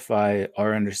modify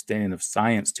our understanding of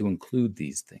science to include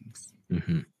these things.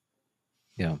 Mm-hmm.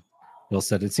 Yeah. Well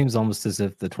said. It seems almost as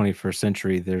if the 21st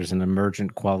century, there's an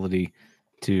emergent quality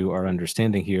to our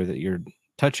understanding here that you're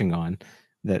touching on,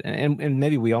 that, and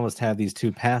maybe we almost have these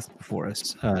two paths before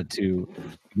us to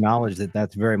acknowledge that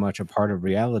that's very much a part of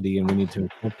reality, and we need to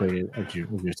incorporate it, as you're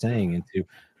saying, into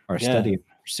our study and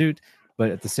pursuit. But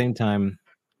at the same time,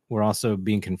 we're also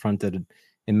being confronted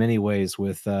in many ways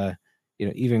with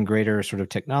even greater sort of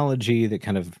technology that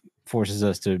kind of forces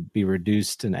us to be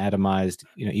reduced and atomized,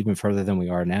 even further than we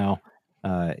are now,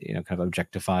 kind of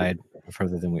objectified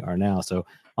further than we are now. So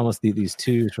almost these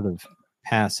two sort of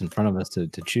paths in front of us to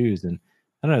choose. And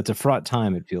I don't know, it's a fraught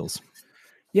time, it feels.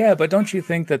 Yeah, but don't you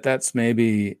think that that's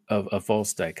maybe a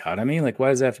false dichotomy? Like, why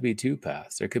does it have to be two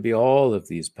paths? There could be all of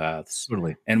these paths.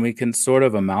 Totally. And we can sort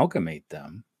of amalgamate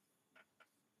them.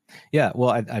 Yeah,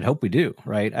 well, I'd hope we do,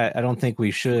 right? I don't think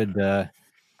we should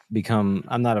become,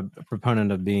 I'm not a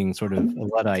proponent of being sort of a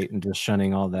Luddite and just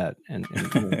shunning all that and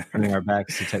turning our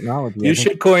backs to technology. You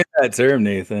should coin that term,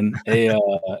 Nathan, a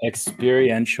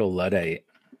experiential Luddite,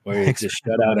 where you just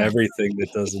shut out everything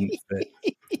that doesn't fit.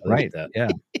 Right. Yeah.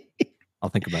 I'll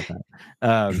think about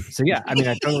that. So yeah, I mean,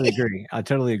 I totally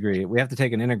agree. We have to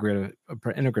take an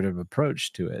integrative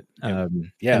approach to it.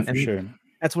 For sure.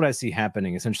 That's what I see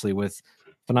happening essentially with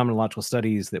phenomenological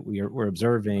studies that we're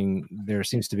observing. There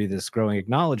seems to be this growing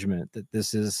acknowledgement that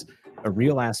this is a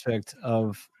real aspect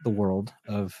of the world,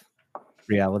 of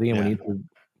reality, and we need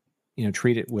to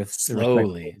treat it with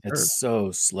slowly. It's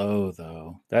so slow,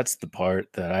 though. That's the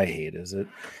part that I hate. Is it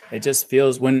just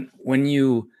feels when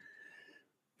you've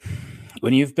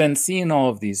been seeing all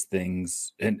of these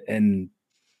things and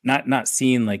not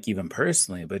seeing like even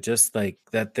personally, but just like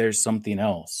that there's something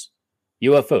else.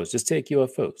 UFOs, just take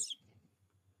UFOs.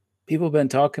 People have been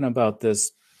talking about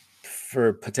this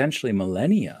for potentially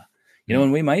millennia,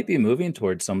 and we might be moving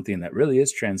towards something that really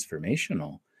is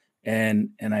transformational.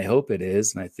 And I hope it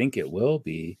is, and I think it will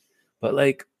be. But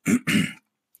like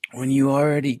when you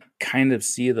already kind of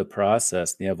see the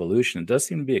process, the evolution, it does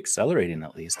seem to be accelerating.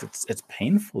 At least it's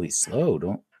painfully slow.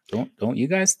 Don't you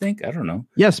guys think? I don't know.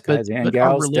 Yes, guys and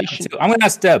gals. I'm going to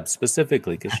ask Deb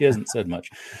specifically because she hasn't said much.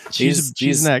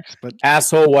 She's next, but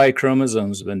asshole Y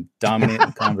chromosomes have been dominating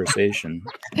the conversation.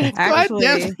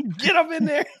 Actually, get them in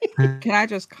there. Can I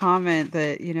just comment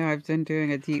that I've been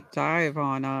doing a deep dive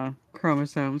on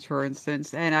chromosomes, for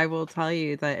instance, and I will tell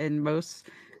you that in most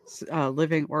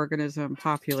living organism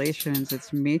populations,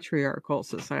 it's matriarchal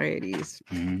societies.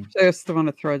 Mm-hmm. Just want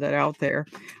to throw that out there.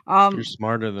 You're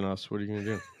smarter than us. What are you gonna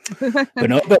do?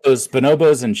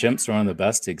 Bonobos and chimps are one of the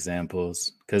best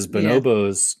examples, because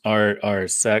bonobos are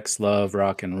sex, love,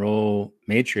 rock and roll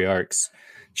matriarchs.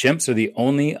 Chimps are the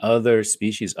only other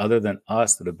species other than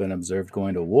us that have been observed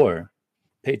going to war.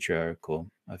 patriarchal.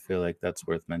 I feel like that's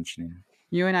worth mentioning.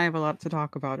 You and I have a lot to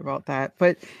talk about that,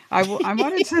 but I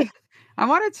wanted to I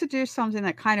wanted to do something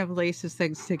that kind of laces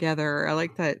things together. I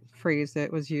like that phrase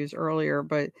that was used earlier,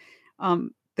 but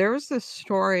there was this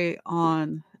story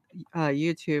on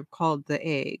YouTube called "The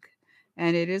Egg,"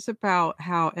 and it is about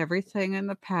how everything in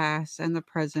the past and the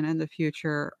present and the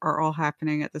future are all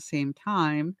happening at the same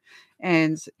time,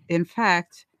 and in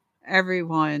fact,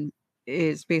 everyone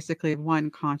is basically one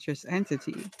conscious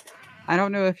entity. I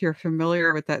don't know if you're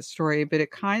familiar with that story, but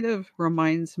it kind of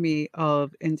reminds me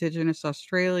of Indigenous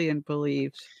Australian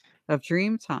beliefs of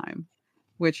dream time,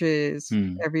 which is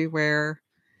Hmm. everywhere,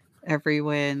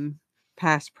 everyone,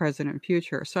 past, present, and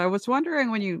future. So I was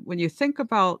wondering when you think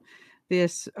about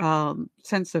this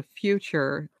sense of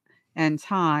future and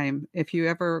time, if you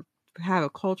ever have a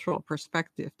cultural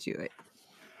perspective to it.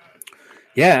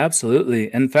 Yeah,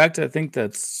 absolutely. In fact, I think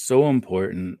that's so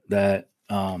important that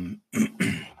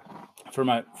for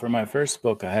my first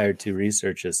book, I hired 2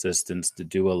 research assistants to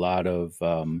do a lot of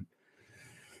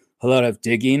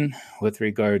digging with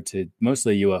regard to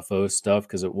mostly UFO stuff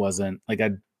because it wasn't like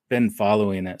I'd been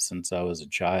following it since I was a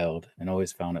child and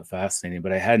always found it fascinating,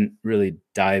 but I hadn't really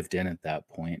dived in at that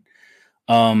point.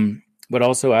 But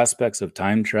also aspects of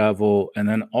time travel, and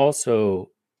then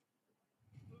also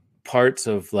parts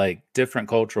of like different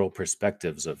cultural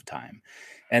perspectives of time.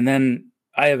 And then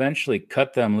I eventually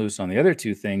cut them loose on the other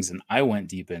 2 things, and I went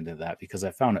deep into that because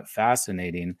I found it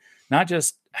fascinating, not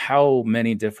just how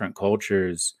many different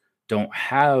cultures don't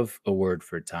have a word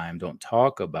for time, don't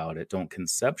talk about it, don't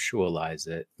conceptualize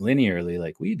it linearly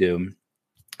like we do,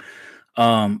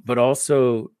 but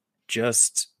also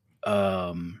just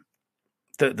um,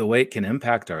 the way it can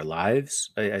impact our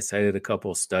lives. I cited a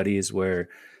couple studies where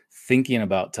thinking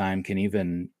about time can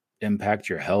even impact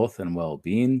your health and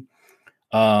well-being.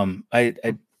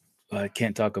 I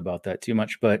can't talk about that too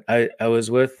much, but I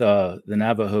was with the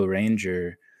Navajo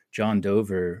Ranger John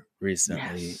Dover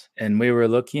recently, Yes. and we were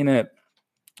looking at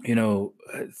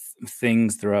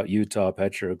things throughout Utah,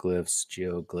 petroglyphs,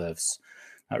 geoglyphs,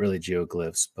 not really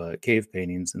geoglyphs, but cave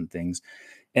paintings and things.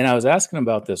 And I was asking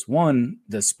about this one,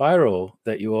 the spiral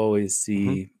that you always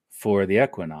see for the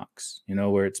equinox,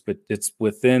 where it's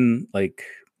within like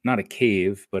not a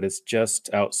cave, but it's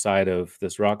just outside of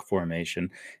this rock formation,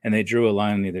 and they drew a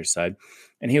line on either side.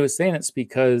 And he was saying it's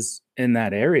because in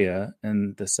that area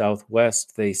in the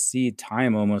Southwest, they see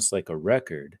time almost like a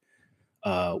record,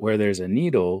 where there's a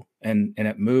needle and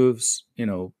it moves,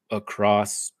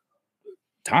 across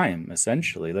time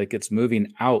essentially, like it's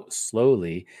moving out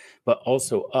slowly but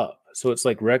also up, so it's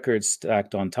like records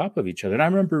stacked on top of each other. And I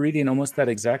remember reading almost that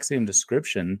exact same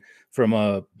description from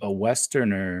a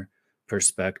westerner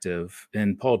perspective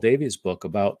in Paul Davies' book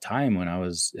about time when I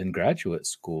was in graduate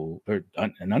school, or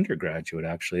an undergraduate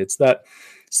actually. It's that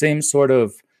same sort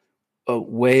of a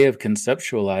way of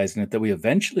conceptualizing it that we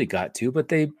eventually got to, but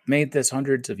they made this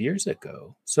hundreds of years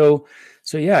ago. So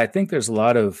yeah, I think there's a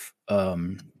lot of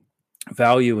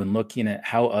value in looking at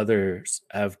how others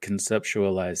have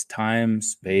conceptualized time,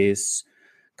 space,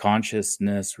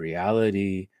 consciousness,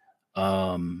 reality.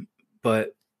 Um,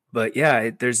 but but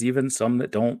yeah, there's even some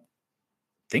that don't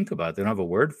think about it. They don't have a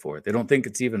word for it. They don't think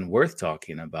it's even worth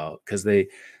talking about because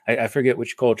I forget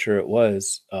which culture it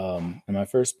was. In my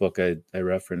first book, I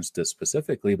referenced it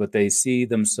specifically, but they see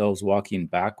themselves walking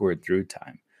backward through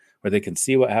time, where they can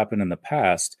see what happened in the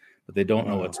past, but they don't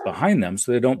know Wow. what's behind them,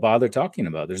 so they don't bother talking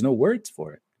about it. There's no words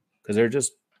for it because they're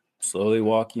just slowly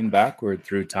walking backward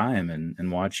through time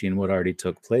and watching what already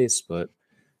took place, but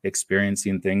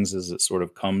experiencing things as it sort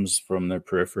of comes from their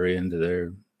periphery into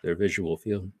their visual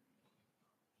field.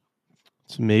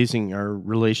 It's amazing. Our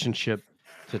relationship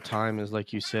to time is,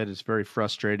 like you said, it's very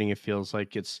frustrating. It feels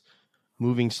like it's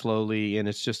moving slowly, and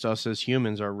it's just us as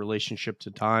humans. Our relationship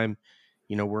to time,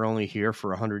 we're only here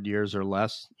for 100 years or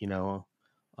less,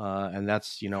 and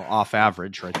that's off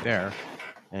average right there.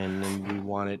 And then we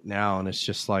want it now, and it's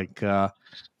just like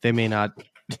they may not.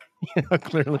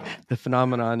 Clearly, the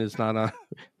phenomenon is not on,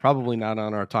 probably not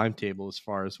on our timetable as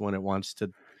far as when it wants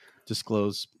to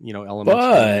disclose, elements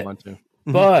when we But want to.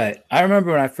 But I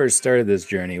remember when I first started this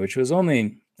journey, which was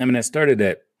I started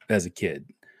it as a kid.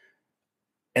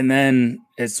 And then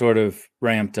it sort of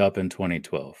ramped up in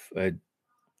 2012. I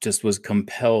just was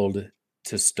compelled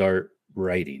to start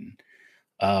writing.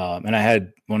 And I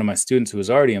had one of my students who was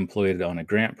already employed on a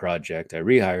grant project. I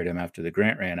rehired him after the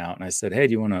grant ran out. And I said, hey,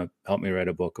 do you want to help me write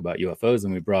a book about UFOs?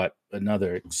 And we brought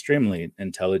another extremely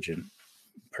intelligent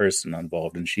person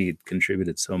involved, and she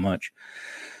contributed so much.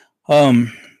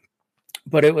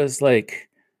 But it was like,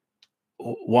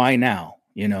 why now?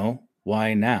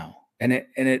 Why now? and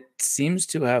it seems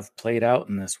to have played out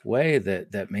in this way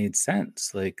that made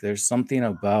sense. Like there's something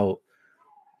about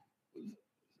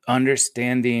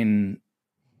understanding,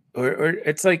 or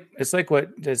it's like what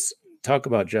this talk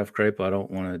about Jeff Kripal. I don't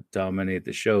want to dominate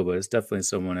the show, but it's definitely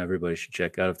someone everybody should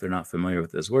check out if they're not familiar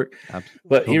with his work.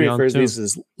 But he refers to these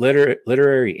as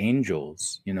literary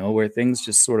angels, you know, where things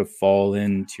just sort of fall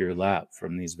into your lap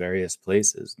from these various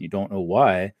places. You don't know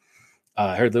why.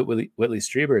 I heard that Whitley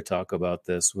Strieber talk about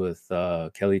this with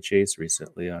Kelly Chase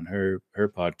recently on her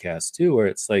podcast too, where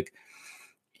it's like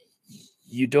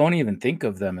you don't even think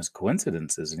of them as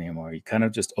coincidences anymore. You kind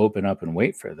of just open up and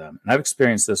wait for them. And I've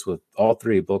experienced this with all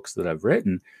 3 books that I've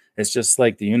written. It's just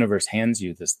like the universe hands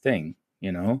you this thing,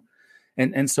 you know?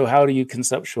 And so how do you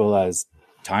conceptualize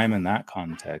time in that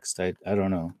context? I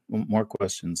don't know. More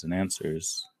questions than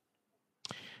answers.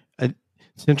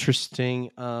 It's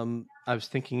interesting. I was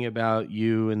thinking about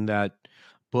you in that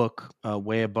book,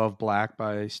 Way Above Black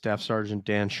by Staff Sergeant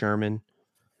Dan Sherman,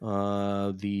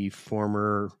 the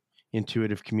former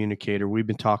intuitive communicator. We've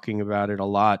been talking about it a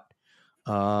lot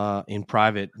in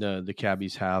private. The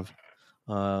cabbies have,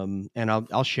 and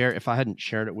I'll share. If I hadn't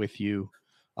shared it with you,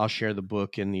 I'll share the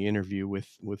book and the interview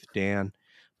with Dan.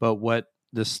 But what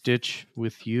the stitch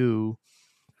with you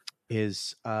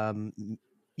is,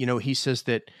 you know, he says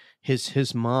that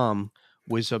his mom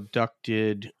was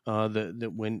abducted.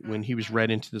 When he was read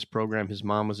into this program, his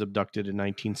mom was abducted in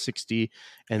 1960,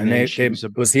 and then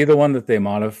was he the one that they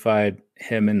modified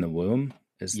him in the womb?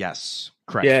 Yes,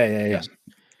 correct. Yeah. Yes.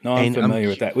 No, I'm familiar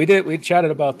with that. We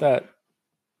chatted about that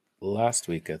last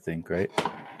week, I think, right?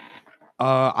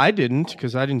 I didn't,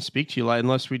 because I didn't speak to you,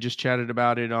 unless we just chatted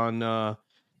about it on.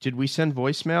 Did we send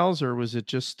voicemails, or was it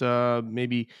just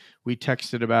maybe we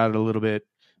texted about it a little bit?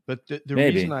 But the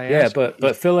reason I asked,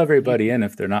 but fill everybody in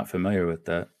if they're not familiar with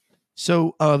that.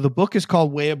 So the book is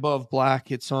called Way Above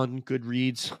Black. It's on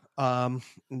Goodreads.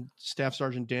 Staff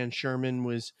Sergeant Dan Sherman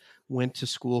went to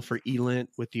school for ELINT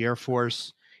with the Air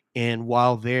Force, and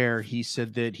while there, he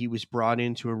said that he was brought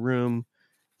into a room,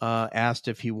 asked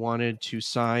if he wanted to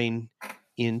sign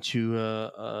into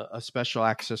a special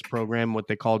access program, what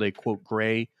they called a quote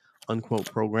gray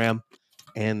unquote program,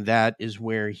 and that is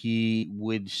where he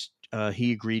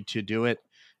agreed to do it.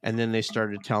 And then they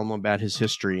started telling him about his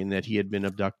history and that he had been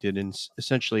abducted, and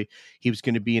essentially he was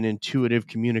going to be an intuitive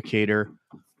communicator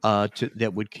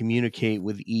that would communicate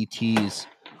with ETs.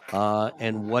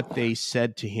 And what they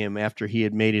said to him after he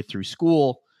had made it through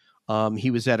school,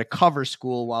 he was at a cover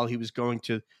school while he was going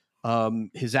to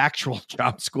his actual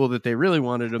job school that they really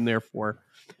wanted him there for.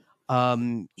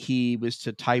 He was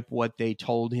to type what they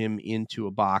told him into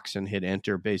a box and hit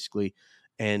enter, basically.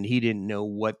 And he didn't know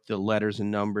what the letters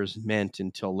and numbers meant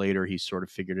until later. He sort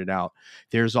of figured it out.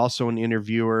 There's also an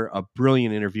interviewer, a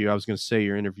brilliant interview. I was going to say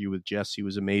your interview with Jesse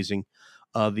was amazing.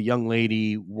 The young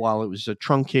lady, while it was a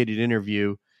truncated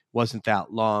interview, wasn't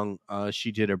that long.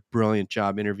 She did a brilliant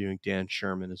job interviewing Dan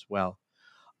Sherman as well.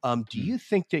 Do you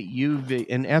think that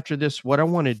and after this, what I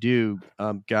want to do,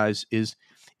 guys, is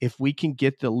if we can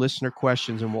get the listener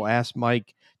questions, and we'll ask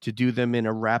Mike to do them in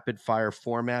a rapid fire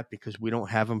format because we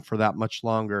don't have them for that much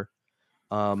longer.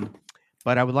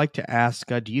 But I would like to ask,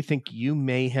 do you think you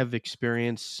may have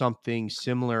experienced something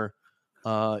similar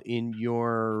in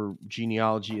your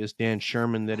genealogy as Dan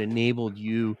Sherman that enabled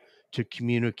you to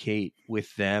communicate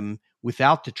with them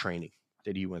without the training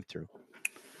that he went through?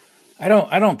 I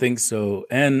don't think so.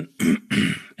 And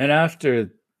and after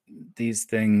these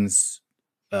things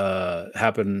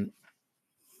happen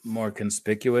more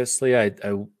conspicuously, I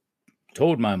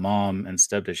told my mom and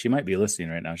stepdad. She might be listening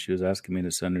right now. She was asking me to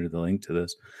send her the link to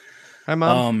this. Hi,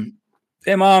 Mom.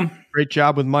 Hey, Mom. Great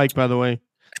job with Mike, by the way.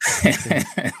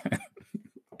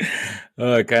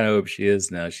 Oh, I kind of hope she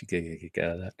is now. She could get a kick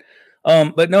out of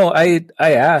that. But no, I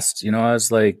asked, you know, I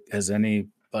was like, has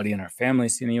anybody in our family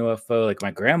seen a UFO? Like my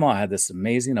grandma had this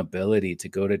amazing ability to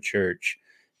go to church,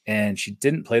 and she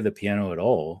didn't play the piano at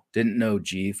all. Didn't know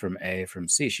G from A from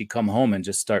C. She'd come home and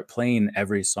just start playing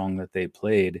every song that they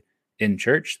played in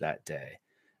church that day.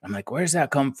 I'm like, where's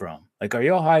that come from? Like, are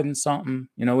y'all hiding something?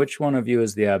 You know, which one of you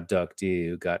is the abductee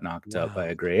who got knocked up by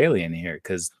a gray alien here?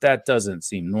 Because that doesn't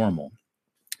seem normal.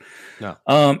 No.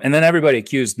 And then everybody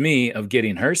accused me of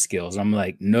getting her skills. I'm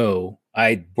like, no,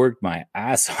 I worked my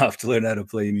ass off to learn how to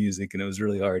play music, and it was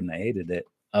really hard, and I hated it.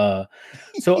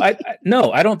 So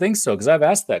no, I don't think so, because I've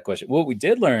asked that question. What we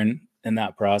did learn in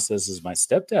that process is my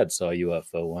stepdad saw a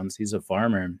UFO once. He's a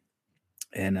farmer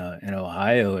in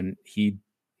Ohio, and he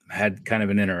had kind of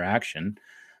an interaction,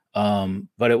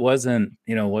 but it wasn't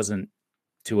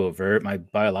too overt. My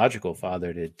biological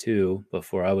father did too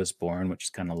before I was born,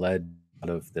 which kind of led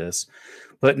of this.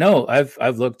 But no,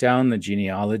 I've looked down the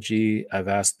genealogy. I've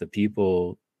asked the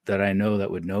people that I know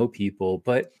that would know people,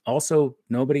 but also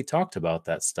nobody talked about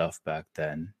that stuff back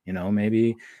then. You know,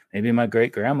 maybe my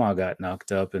great grandma got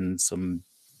knocked up in some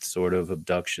sort of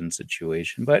abduction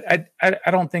situation, but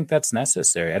I don't think that's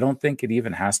necessary. I don't think it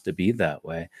even has to be that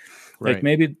way. Like Right.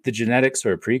 maybe the genetics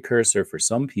are a precursor for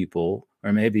some people,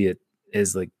 or maybe it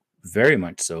is like very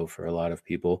much so for a lot of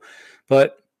people.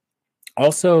 But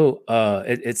also,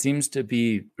 it seems to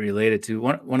be related to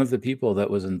one of the people that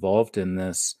was involved in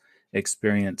this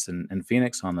experience in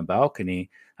Phoenix on the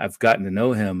balcony. I've gotten to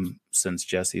know him since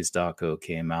Jesse's doco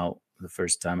came out. The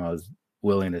first time I was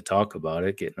willing to talk about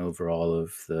it, getting over all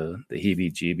of the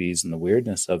heebie-jeebies and the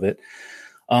weirdness of it.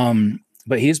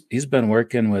 But he's been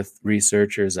working with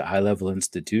researchers at high-level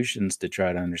institutions to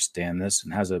try to understand this,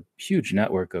 and has a huge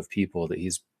network of people that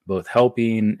he's both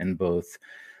helping and both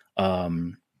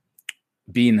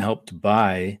being helped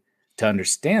by to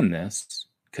understand this,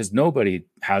 because nobody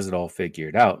has it all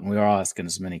figured out. And we are all asking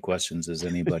as many questions as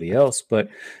anybody else. But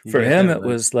You for got him, that it right.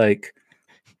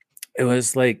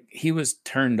 was like he was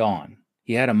turned on.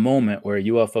 He had a moment where a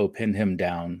UFO pinned him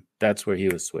down. That's where he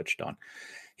was switched on.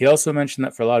 He also mentioned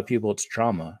that for a lot of people, it's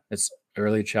trauma. It's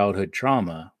early childhood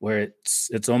trauma, where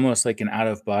it's almost like an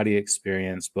out-of-body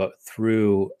experience, but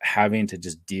through having to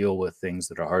just deal with things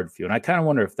that are hard for you. And I kind of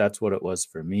wonder if that's what it was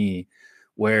for me,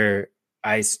 where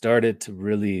I started to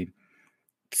really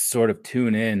sort of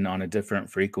tune in on a different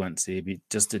frequency,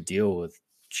 just to deal with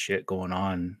shit going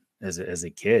on as a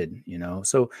kid, you know?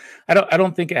 So I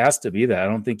don't think it has to be that. I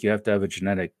don't think you have to have a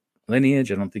genetic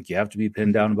lineage. I don't think you have to be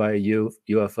pinned down by a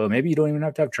UFO. Maybe you don't even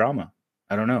have to have trauma.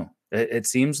 I don't know. It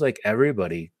seems like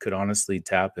everybody could honestly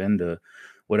tap into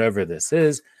whatever this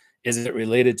is. Is it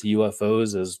related to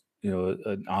UFOs as, you know,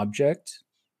 an object?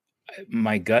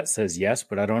 My gut says yes,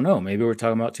 but I don't know. Maybe we're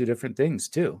talking about two different things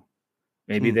too.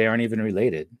 Maybe they aren't even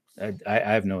related. I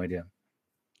have no idea.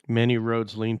 Many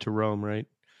roads lead to Rome, right?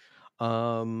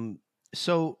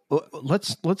 So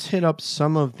let's hit up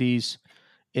some of these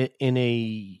in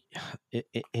a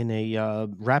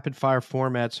rapid fire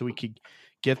format, so we could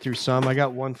get through some. I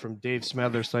got one from Dave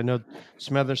Smethers. I know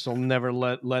Smethers will never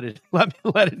let it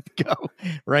go,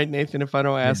 right, Nathan? If I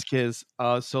don't ask his.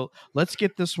 So let's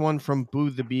get this one from Boo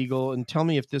the Beagle, and tell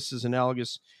me if this is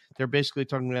analogous. They're basically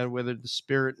talking about whether the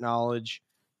spirit knowledge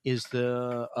is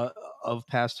the of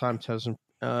past time,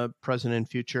 present, and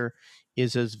future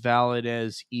is as valid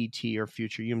as ET or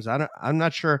future humans. I'm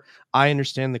not sure I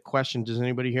understand the question. Does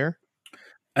anybody here?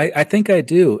 I think I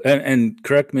do, and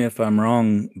correct me if I'm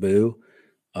wrong, Boo.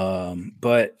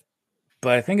 But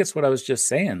I think it's what I was just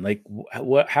saying. Like,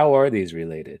 how are these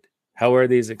related? How are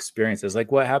these experiences?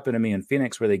 Like, what happened to me in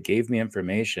Phoenix, where they gave me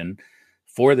information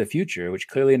for the future, which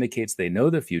clearly indicates they know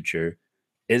the future.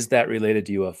 Is that related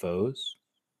to UFOs?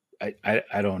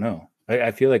 I don't know.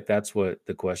 I feel like that's what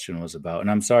the question was about, and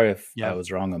I'm sorry if I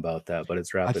was wrong about that, but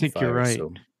it's rapid I think fire. you're right.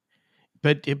 So.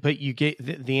 But you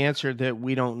get the answer that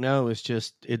we don't know is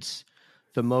just it's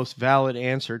the most valid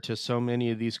answer to so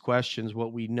many of these questions.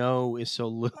 What we know is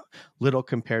so little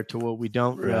compared to what we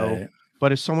don't know,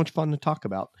 but it's so much fun to talk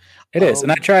about. It is,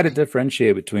 and I try to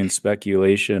differentiate between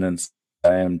speculation and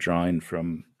I am drawing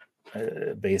from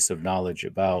a base of knowledge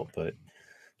about, but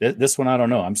this one I don't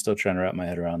know. I'm still trying to wrap my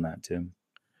head around that too.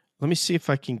 Let me see if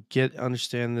I can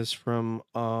understand this from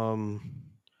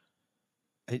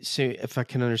see if I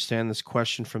can understand this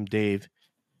question from Dave.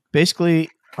 Basically,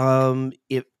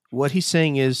 if what he's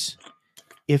saying is,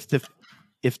 if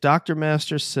Dr.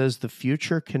 Master says the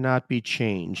future cannot be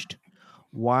changed,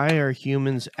 why are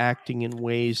humans acting in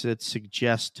ways that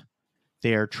suggest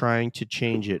they are trying to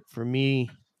change it? For me,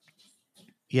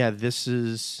 this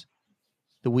is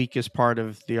the weakest part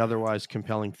of the otherwise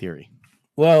compelling theory.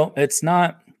 Well, it's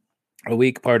not a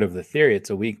weak part of the theory. It's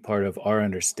a weak part of our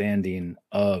understanding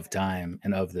of time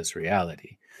and of this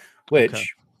reality,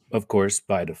 which, of course,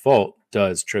 by default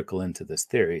does trickle into this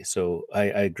theory. So I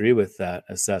agree with that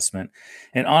assessment.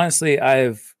 And honestly,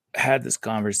 I've had this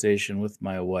conversation with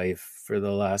my wife for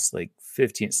the last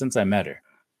 15, since I met her,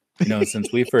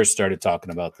 since we first started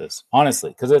talking about this, honestly,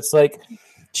 because it's like,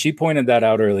 she pointed that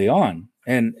out early on.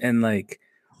 And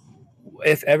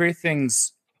if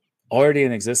everything's already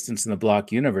in existence in the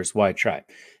block universe, why try?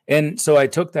 And so I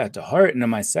took that to heart. And in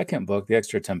my second book, The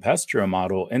Extra Tempestura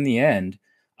Model, in the end,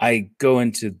 I go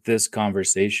into this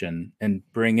conversation and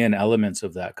bring in elements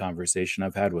of that conversation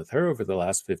I've had with her over the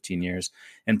last 15 years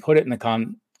and put it in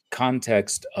the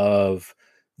context of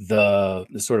the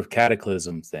sort of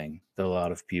cataclysm thing that a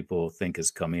lot of people think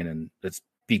is coming, and it's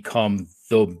become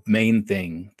the main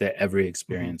thing that every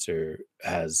experiencer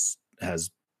has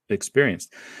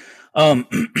experienced.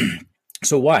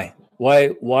 So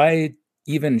why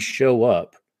even show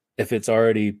up if it's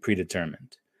already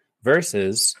predetermined?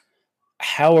 Versus,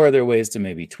 how are there ways to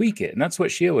maybe tweak it? And that's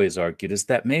what she always argued, is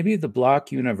that maybe the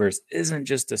block universe isn't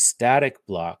just a static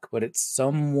block, but it's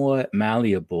somewhat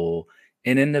malleable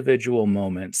in individual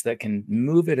moments that can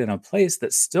move it in a place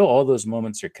that still all those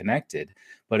moments are connected,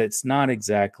 but it's not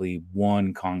exactly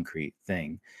one concrete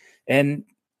thing. And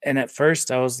at first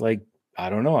I was like,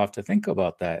 I don't know, I have to think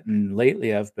about that. And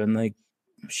lately I've been like,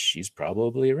 she's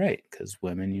probably right, because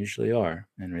women usually are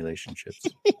in relationships.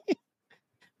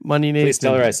 Money Nathan. Please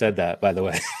tell her I said that, by the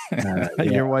way.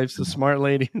 Your wife's a smart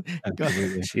lady.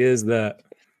 Absolutely. She is that.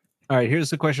 All right,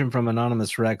 here's a question from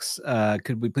Anonymous Rex.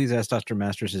 Could we please ask Dr.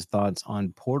 Masters his thoughts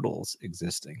on portals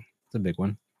existing? It's a big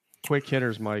one. Quick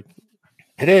hitters, Mike.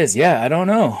 It is, yeah. I don't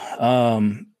know.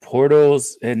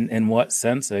 Portals in what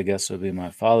sense, I guess, would be my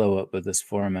follow-up, but this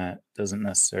format doesn't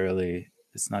necessarily,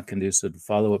 it's not conducive to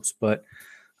follow-ups. But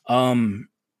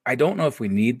I don't know if we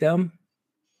need them.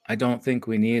 I don't think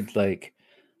we need like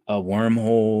a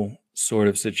wormhole sort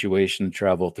of situation to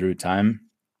travel through time.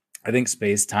 I think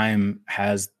space-time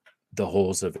has the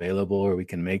holes available, or we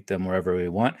can make them wherever we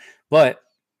want. But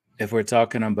if we're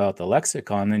talking about the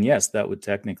lexicon, then yes, that would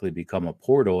technically become a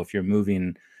portal if you're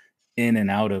moving in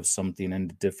and out of something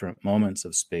in different moments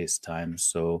of space-time.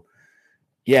 So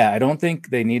yeah, I don't think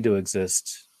they need to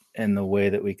exist in the way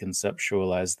that we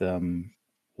conceptualize them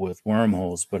with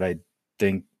wormholes, but I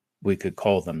think we could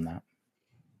call them that.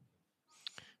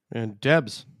 And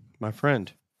Debs, my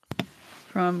friend.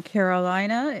 From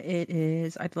Carolina, it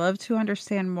is, I'd love to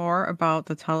understand more about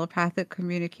the telepathic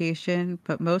communication,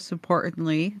 but most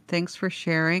importantly, thanks for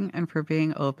sharing and for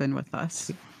being open with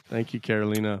us. Thank you,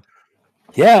 Carolina.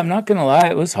 Yeah, I'm not gonna lie,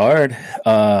 it was hard.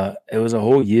 It was a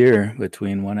whole year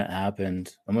between when it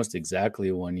happened, almost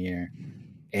exactly 1 year.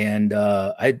 And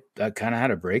I kind of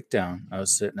had a breakdown. I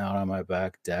was sitting out on my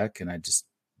back deck, and I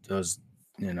was,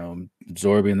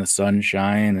 absorbing the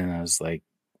sunshine, and I was like,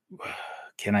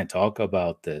 can I talk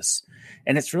about this?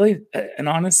 And it's really, and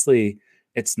honestly,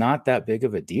 it's not that big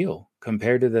of a deal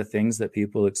compared to the things that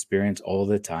people experience all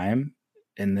the time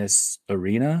in this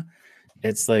arena.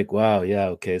 It's like, wow, yeah,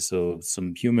 okay, so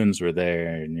some humans were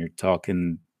there, and you're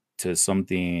talking to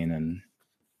something. And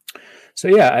so,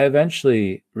 yeah, I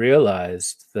eventually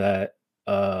realized that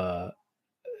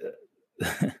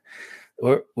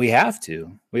we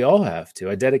all have to.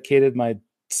 I dedicated my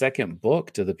second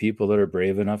book to the people that are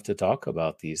brave enough to talk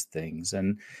about these things.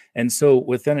 And so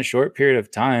within a short period of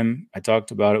time, I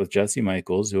talked about it with Jesse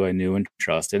Michaels, who I knew and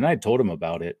trusted. And I told him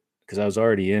about it because I was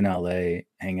already in LA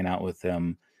hanging out with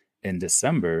him in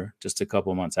December, just a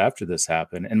couple months after this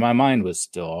happened. And my mind was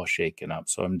still all shaken up.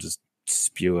 So I'm just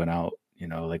spewing out,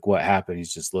 like, what happened?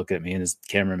 He's just looking at me, and his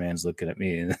cameraman's looking at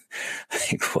me, and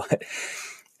like, what?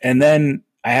 And then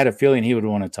I had a feeling he would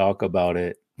want to talk about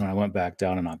it when I went back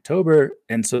down in October.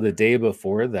 And so the day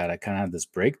before that, I kind of had this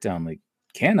breakdown, like,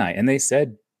 can I? And they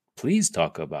said, please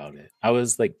talk about it. I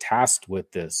was like tasked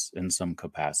with this in some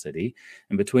capacity.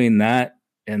 And between that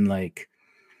and like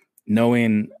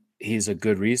knowing he's a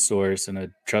good resource and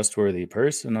a trustworthy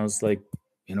person, I was like,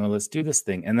 let's do this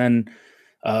thing. And then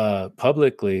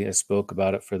publicly, I spoke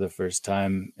about it for the first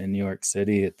time in New York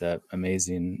City at that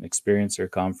amazing Experiencer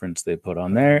conference they put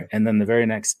on there. And then the very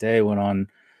next day went on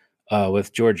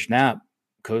with George Knapp,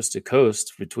 Coast to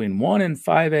Coast, between 1 and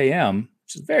 5 a.m.,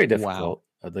 which is very difficult. Wow.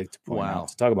 I'd like to point out,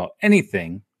 to talk about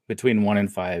anything between 1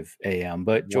 and 5 a.m.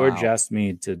 But George asked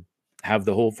me to have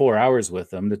the whole 4 hours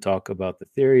with him to talk about the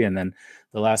theory. And then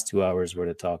the last 2 hours were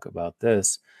to talk about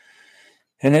this.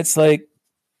 And it's like,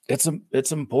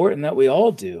 it's important that we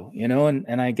all do,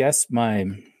 and I guess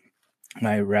my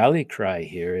rally cry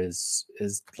here is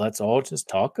let's all just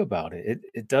talk about it.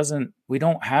 It doesn't, we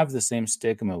don't have the same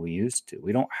stigma we used to.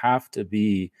 We don't have to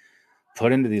be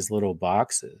put into these little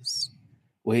boxes.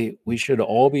 We should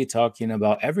all be talking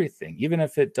about everything, even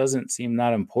if it doesn't seem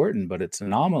that important, but it's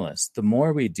anomalous. The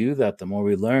more we do that, the more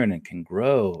we learn and can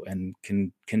grow and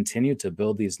can continue to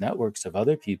build these networks of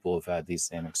other people who've had these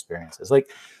same experiences. Like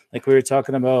we were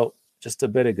talking about just a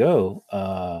bit ago,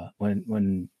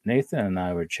 when Nathan and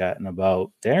I were chatting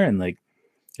about Darren, like,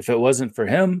 if it wasn't for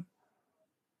him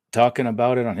talking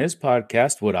about it on his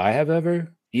podcast, would I have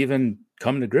ever even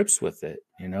come to grips with it,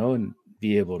 and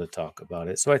be able to talk about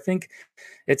it? So I think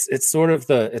it's sort of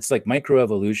it's like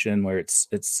microevolution, where it's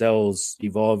cells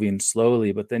evolving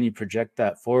slowly, but then you project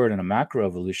that forward in a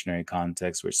macroevolutionary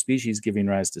context where species giving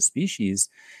rise to species.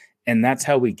 And that's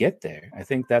how we get there. I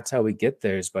think that's how we get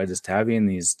there, is by just having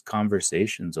these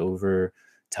conversations over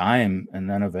time. And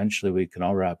then eventually we can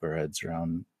all wrap our heads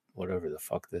around whatever the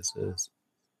fuck this is.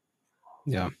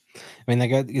 Yeah. I mean,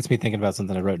 that gets me thinking about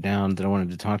something I wrote down that I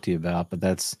wanted to talk to you about,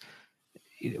 but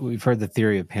we've heard the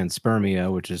theory of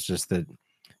panspermia, which is just that,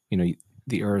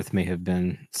 the earth may have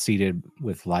been seeded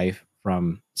with life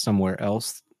from somewhere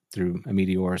else through a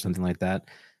meteor or something like that.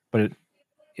 But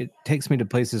it takes me to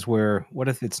places where, what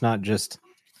if it's not just,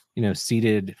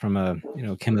 seeded from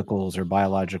chemicals or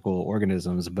biological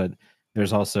organisms, but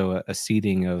there's also a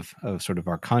seeding of sort of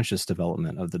our conscious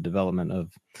development, of the development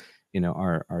of,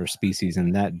 our species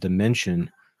in that dimension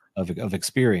of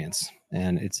experience.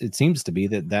 And it seems to be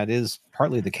that is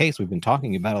partly the case. We've been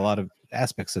talking about a lot of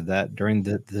aspects of that during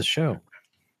this show.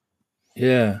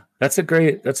 Yeah, that's a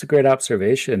great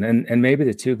observation, and maybe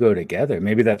the two go together.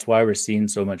 Maybe that's why we're seeing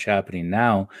so much happening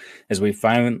now, as we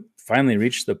finally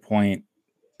reach the point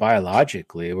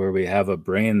biologically where we have a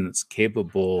brain that's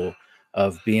capable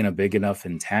of being a big enough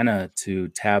antenna to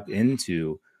tap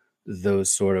into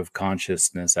those sort of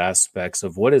consciousness aspects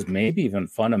of what is maybe even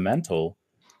fundamental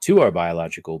to our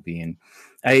biological being.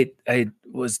 I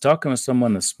was talking with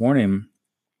someone this morning,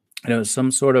 and it was some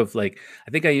sort of like,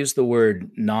 I think I used the word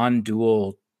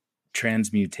non-dual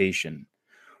transmutation,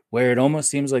 where it almost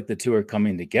seems like the two are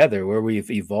coming together, where we've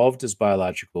evolved as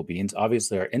biological beings.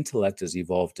 Obviously, our intellect has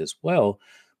evolved as well.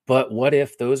 But what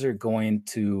if those are going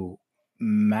to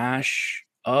mash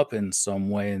up in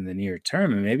some way in the near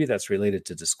term? And maybe that's related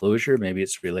to disclosure. Maybe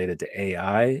it's related to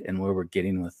AI and where we're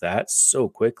getting with that so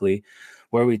quickly,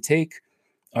 where we take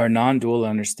our non-dual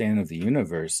understanding of the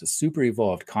universe, a super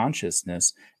evolved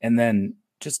consciousness, and then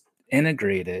just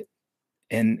integrate it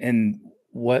in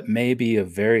what may be a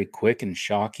very quick and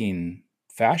shocking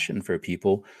fashion for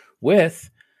people, with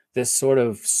this sort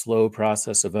of slow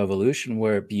process of evolution,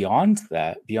 where beyond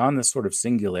the sort of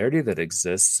singularity that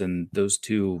exists and those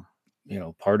two,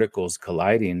 particles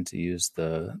colliding, to use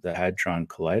the hadron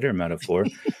collider metaphor,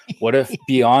 what if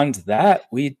beyond that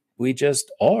we just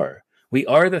are? We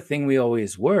are the thing we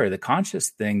always were, the conscious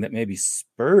thing that maybe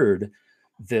spurred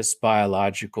this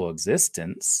biological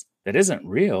existence that isn't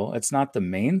real. It's not the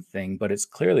main thing, but it's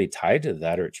clearly tied to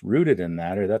that, or it's rooted in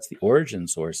that, or that's the origin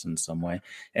source in some way.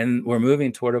 And we're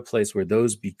moving toward a place where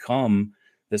those become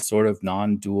this sort of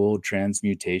non-dual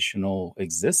transmutational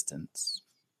existence.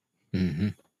 Mm-hmm.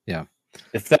 Yeah.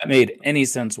 If that made any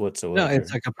sense whatsoever. No,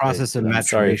 it's like a process of I'm maturation.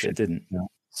 sorry if it didn't.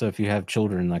 So if you have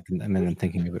children, like, I mean, I'm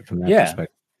thinking of it from that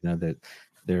perspective, that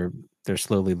they're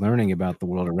slowly learning about the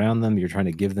world around them. You're trying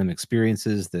to give them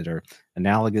experiences that are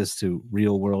analogous to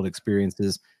real world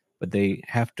experiences, but they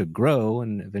have to grow,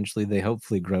 and eventually they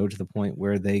hopefully grow to the point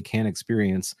where they can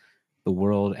experience the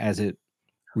world as it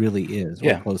really is,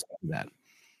 or close to that.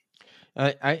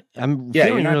 I'm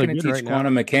you're not going to teach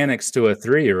quantum mechanics to a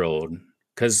 3-year-old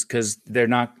because they're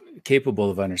not capable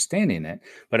of understanding it.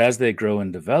 But as they grow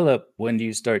and develop, when do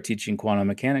you start teaching quantum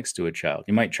mechanics to a child?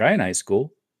 You might try in high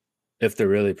school. If they're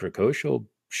really precocial,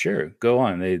 sure, go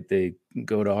on. They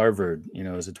go to Harvard,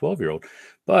 as a 12-year-old.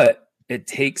 But it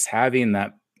takes having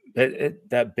that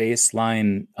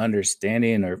baseline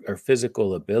understanding or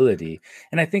physical ability.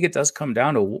 And I think it does come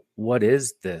down to what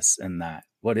is this and that?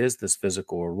 What is this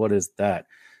physical, or what is that?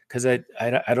 Because I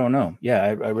don't know. Yeah,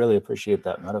 I really appreciate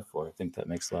that metaphor. I think that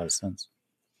makes a lot of sense.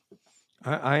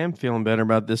 I am feeling better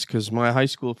about this because my high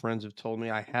school friends have told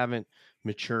me I haven't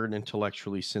matured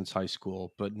intellectually since high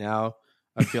school, but now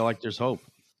I feel like there's hope.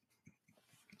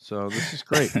 So this is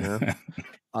great, man.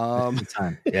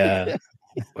 Yeah.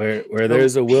 Where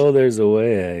there's a will, there's a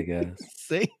way, I guess.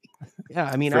 See? Yeah,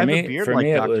 I mean, I have a beard like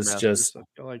me, Dr. it was Masters, just I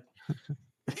feel like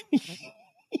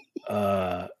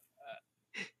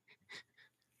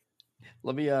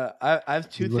let me I have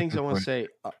two things I want to say.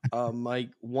 Mike,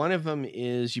 one of them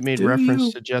is you made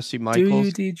reference to Jesse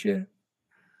Michaels. Do you, DJ?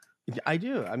 I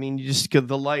do. I mean, you just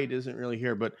the light isn't really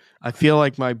here, but I feel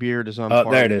like my beard is on. Oh,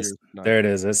 there it is. There it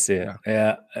is. I see it.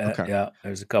 Yeah. Okay. Yeah.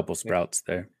 There's a couple sprouts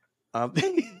there.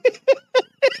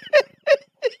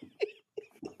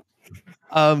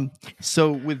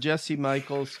 So with Jesse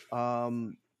Michaels,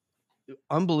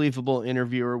 unbelievable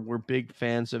interviewer. We're big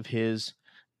fans of his,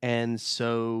 and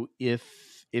so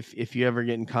if you ever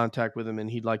get in contact with him and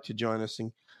he'd like to join us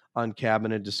on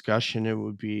Cabinet Discussion, it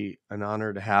would be an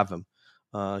honor to have him.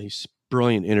 He's a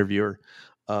brilliant interviewer.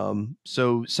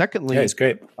 So secondly, yeah, he's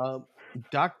great.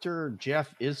 Dr.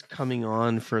 Jeff is coming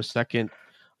on for a second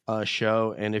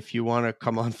show, and if you want to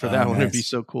come on for that one, it'd be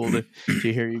so cool to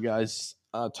hear you guys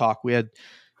talk. I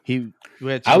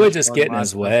would just get in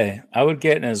his way. I would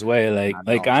get in his way.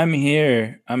 Like I'm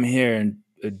here, and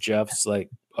Jeff's like,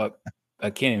 I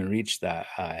can't even reach that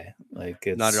high. Like,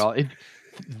 it's not at all.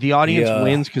 The audience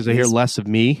wins because they hear less of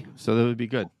me, so that would be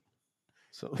good.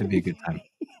 So it'd be a good time.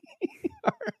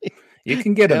 All right. You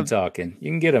can get him Deb. talking.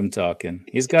 You can get him talking.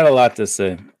 He's got a lot to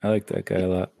say. I like that guy a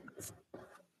lot.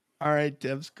 All right,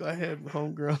 Debs, go ahead,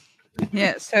 homegirl.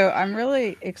 Yeah, so I'm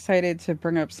really excited to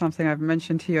bring up something I've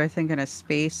mentioned to you, I think, in a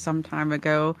space some time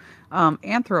ago,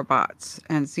 anthrobots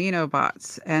and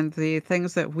xenobots and the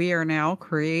things that we are now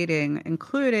creating,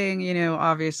 including,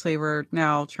 obviously we're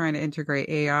now trying to integrate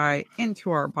AI into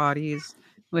our bodies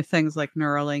with things like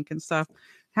Neuralink and stuff.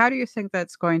 How do you think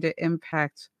that's going to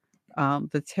impact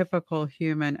the typical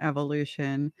human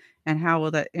evolution, and how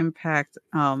will that impact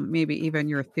maybe even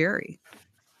your theory?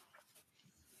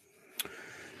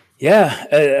 Yeah,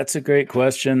 that's a great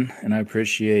question. And I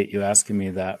appreciate you asking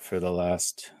me that for the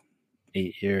last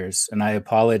 8 years. And I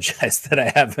apologize that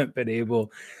I haven't been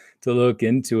able to look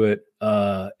into it.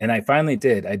 And I finally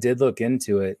did. I did look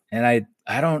into it. And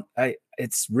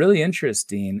it's really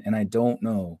interesting. And I don't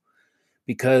know,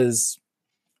 because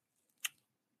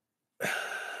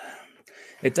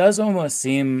it does almost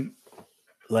seem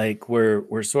like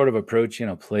we're sort of approaching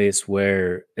a place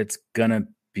where it's gonna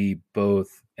be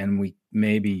both, and we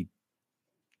maybe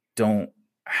don't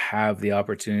have the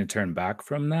opportunity to turn back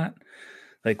from that.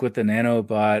 Like with the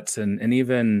nanobots and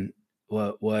even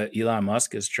what Elon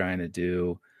Musk is trying to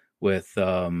do with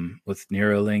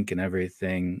Neuralink and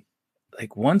everything.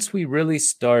 Like once we really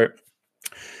start,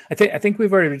 I think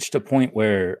we've already reached a point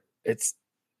where it's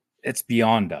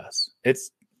beyond us.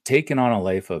 It's taken on a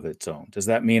life of its own. Does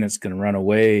that mean it's going to run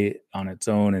away on its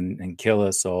own and kill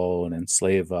us all and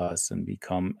enslave us and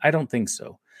become? I don't think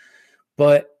so.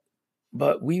 But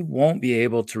we won't be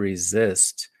able to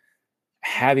resist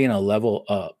having a level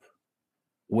up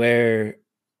where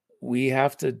we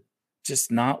have to just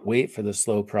not wait for the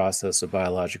slow process of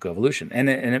biological evolution. And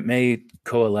it may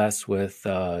coalesce with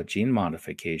gene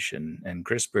modification and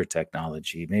CRISPR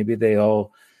technology. Maybe they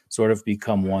all sort of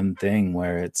become one thing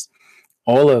where it's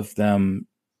all of them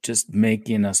just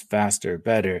making us faster,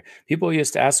 better. People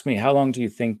used to ask me, how long do you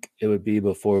think it would be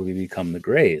before we become the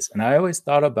Greys? And I always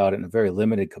thought about it in a very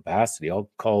limited capacity.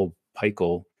 I'll call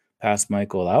past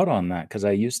Michael out on that, because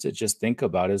I used to just think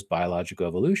about it as biological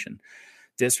evolution,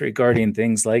 disregarding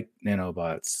things like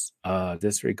nanobots,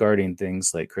 disregarding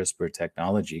things like CRISPR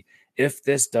technology. If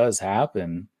this does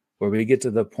happen, where we get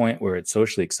to the point where it's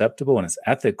socially acceptable and it's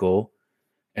ethical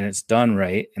and it's done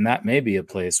right, and that may be a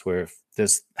place where if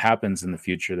this happens in the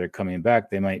future, they're coming back,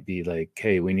 they might be like,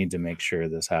 hey, we need to make sure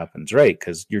this happens right,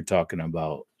 because you're talking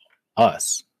about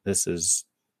us. This is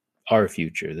our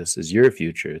future. This is your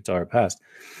future. It's our past.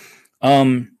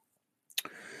 I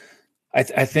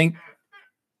think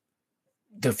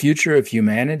the future of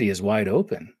humanity is wide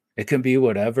open. It can be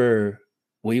whatever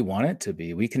we want it to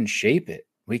be. We can shape it.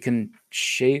 We can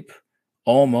shape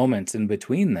all moments in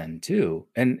between then too.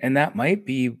 And that might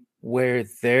be where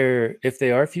if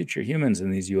they are future humans in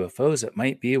these UFOs, it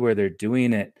might be where they're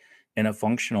doing it in a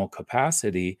functional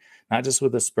capacity, not just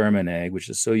with a sperm and egg, which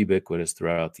is so ubiquitous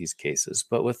throughout these cases,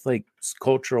 but with like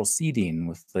cultural seeding,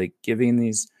 with like giving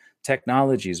these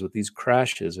technologies, with these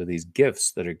crashes or these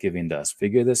gifts that are giving to us.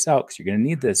 Figure this out, because you're going to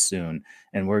need this soon.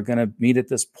 And we're going to meet at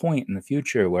this point in the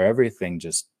future where everything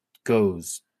just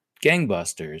goes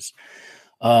gangbusters.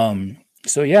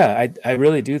 So yeah, I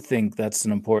really do think that's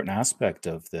an important aspect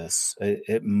of this.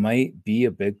 It might be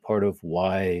a big part of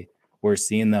why we're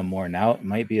seeing them more now. It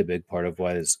might be a big part of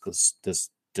why this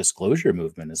disclosure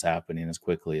movement is happening as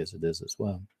quickly as it is as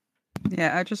well.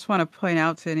 Yeah, I just want to point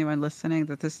out to anyone listening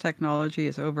that this technology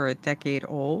is over a decade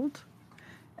old,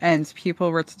 and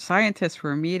scientists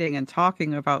were meeting and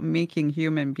talking about making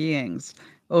human beings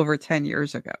over 10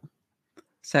 years ago.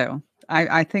 So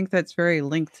I think that's very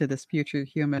linked to this future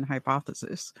human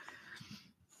hypothesis.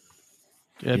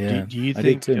 Do you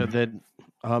think that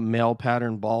male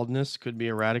pattern baldness could be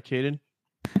eradicated?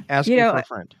 Asking for a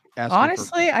friend.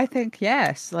 Honestly, I think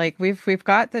yes. Like we've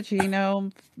got the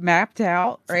genome mapped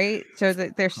out, right? So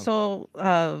that they're still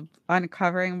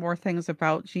uncovering more things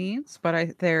about genes,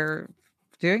 but they're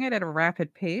doing it at a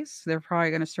rapid pace. They're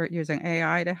probably going to start using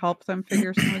AI to help them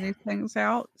figure some of these things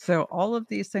out. So all of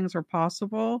these things are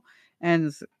possible,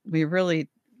 and we really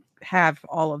have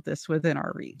all of this within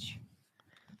our reach.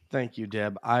 Thank you,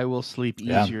 Deb. I will sleep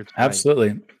easier tonight.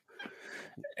 Absolutely.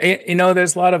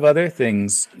 There's a lot of other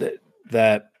things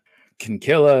that can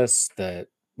kill us, that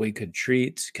we could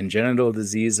treat, congenital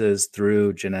diseases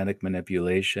through genetic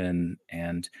manipulation.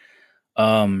 And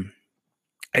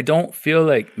I don't feel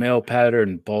like male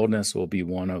pattern baldness will be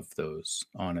one of those,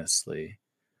 honestly.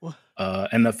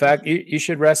 And the fact you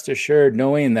should rest assured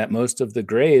knowing that most of the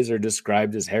Greys are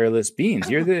described as hairless beings.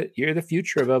 You're the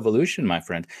future of evolution, my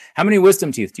friend. How many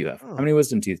wisdom teeth do you have? How many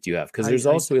wisdom teeth do you have? Because there's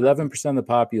also 11% of the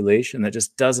population that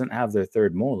just doesn't have their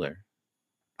third molar.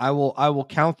 I will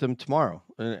count them tomorrow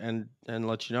and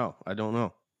let you know. I don't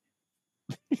know.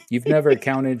 You've never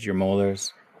counted your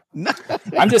molars. No.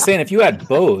 I'm just saying, if you had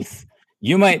both,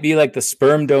 you might be like the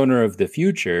sperm donor of the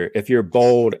future if you're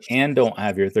bald and don't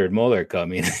have your third molar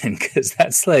coming in, because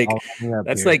that's like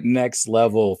next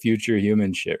level future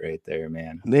human shit right there,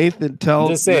 man. Nathan, I'm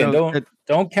just saying,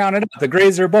 don't count it up. The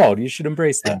grays are bald. You should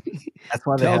embrace that. That's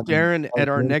why tell Darren at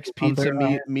our next pizza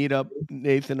meetup,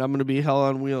 Nathan, I'm going to be hell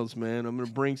on wheels, man. I'm going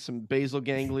to bring some basal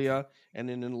ganglia and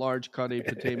an enlarged caudate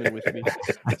putamen with me.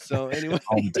 So anyway,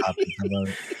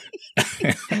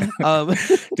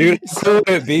 dude, so would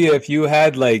it be if you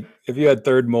had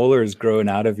third molars growing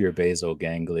out of your basal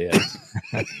ganglia?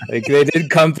 Like they did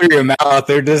come through your mouth.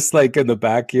 They're just like in the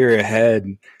back of your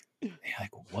head. You're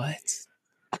like, what?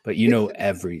 But you know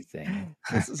everything.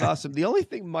 This is awesome. The only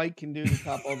thing Mike can do to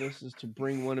top all this is to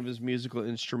bring one of his musical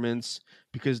instruments,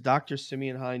 because Dr.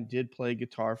 Simeon Hine did play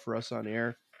guitar for us on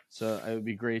air. So it would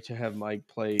be great to have Mike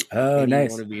play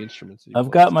nice. one of the instruments.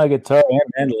 I've got my guitar and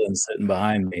mandolin sitting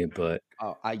behind me, but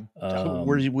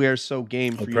we are so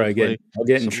game for I'll you to play. I'll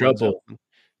get in trouble.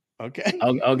 Okay.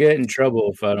 I'll get in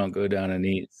trouble if I don't go down and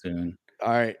eat soon.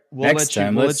 All right.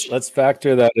 Let's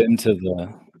factor that into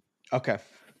the. Okay.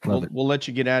 We'll let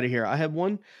you get out of here. I have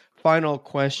one final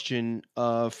question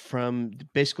from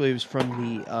basically it was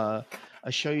from the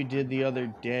a show you did the other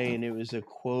day, and it was a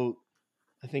quote.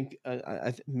 I think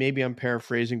maybe I'm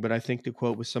paraphrasing, but I think the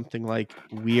quote was something like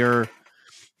we are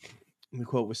the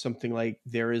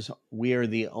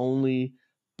only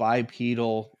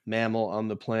bipedal mammal on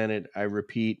the planet. I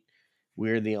repeat,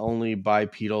 we're the only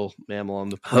bipedal mammal on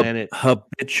the planet.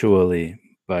 Habitually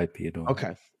bipedal.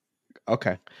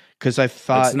 Okay. Because I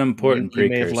thought that's an important you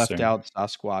may have left out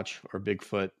Sasquatch or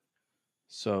Bigfoot.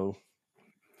 So.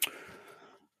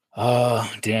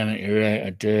 Oh, damn it. You're right.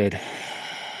 I did.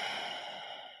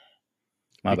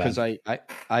 Because I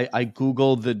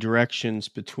Googled the directions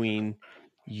between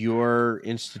your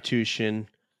institution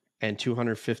and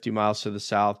 250 miles to the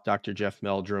south, Dr. Jeff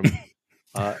Meldrum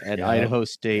at Idaho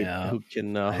State, who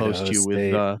can host you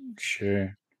with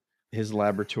sure his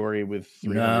laboratory with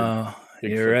 300. No,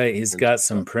 you're right. He's got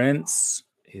some prints.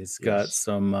 He's got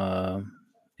some No,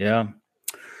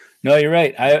 you're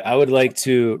right. I would like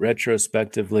to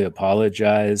retrospectively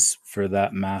apologize for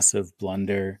that massive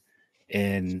blunder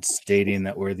in stating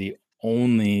that we're the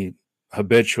only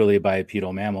habitually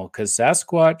bipedal mammal, because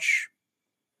Sasquatch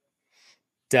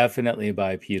definitely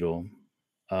bipedal.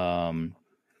 However,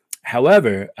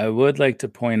 I would like to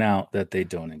point out that they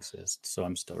don't exist, so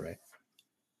I'm still right.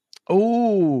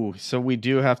 Oh, so we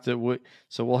do have to.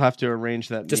 So we'll have to arrange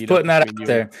that. Just putting that out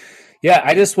there. Yeah,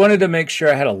 I just wanted to make sure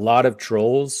I had a lot of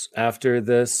trolls after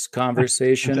this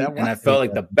conversation, and I felt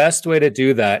like the best way to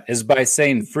do that is by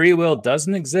saying free will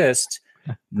doesn't exist,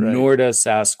 nor does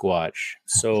Sasquatch.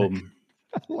 So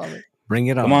I love it. Bring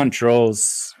it on. Come on,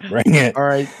 trolls. Bring it. All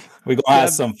right. We're going to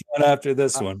have some fun after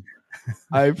this one.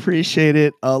 I appreciate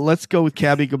it. Let's go with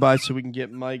Cabby goodbye so we can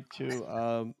get Mike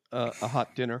to a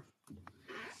hot dinner.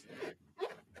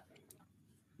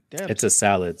 Damn. It's a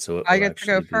salad, so I get to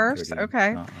go first.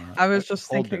 Okay. I was just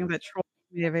thinking that trolls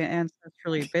may have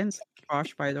ancestrally been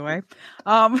Sasquatch, by the way.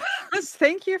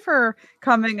 Thank you for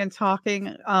coming and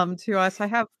talking to us. I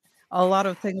have a lot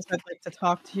of things I'd like to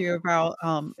talk to you about,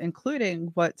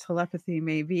 including what telepathy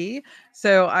may be.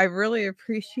 So I really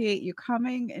appreciate you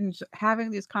coming and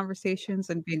having these conversations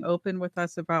and being open with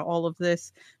us about all of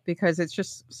this, because it's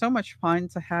just so much fun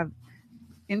to have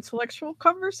intellectual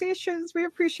conversations. We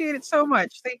appreciate it so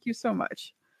much. Thank you so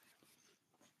much.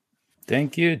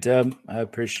 Thank you, Deb. I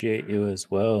appreciate you as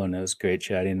well, and it was great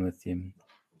chatting with you.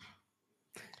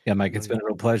 Yeah, Mike, it's been a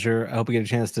real pleasure. I hope we get a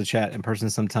chance to chat in person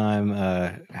sometime.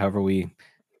 However we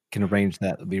can arrange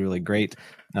that, it'll be really great.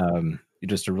 You're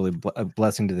just a really a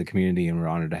blessing to the community, and we're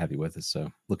honored to have you with us. So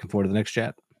looking forward to the next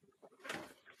chat.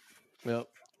 Well,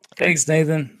 thanks,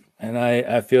 Nathan. And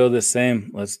I feel the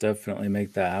same. Let's definitely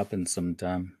make that happen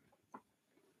sometime.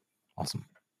 Awesome.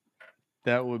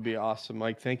 That would be awesome,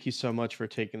 Mike. Thank you so much for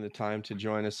taking the time to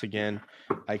join us again.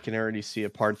 I can already see a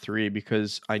part 3,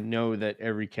 because I know that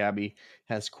every cabbie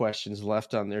has questions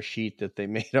left on their sheet that they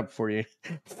made up for you.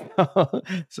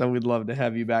 So we'd love to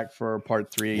have you back for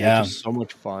part 3. Yeah. It's just so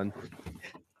much fun.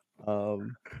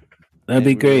 That'd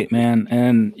be great, man.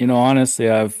 And honestly,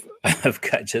 I've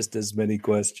got just as many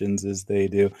questions as they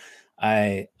do.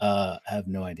 I have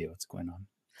no idea what's going on.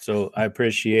 So I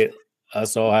appreciate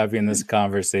us all having this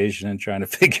conversation and trying to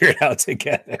figure it out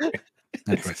together.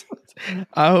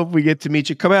 I hope we get to meet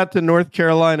you. Come out to North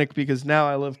Carolina, because now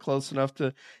I live close enough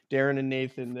to Darren and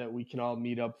Nathan that we can all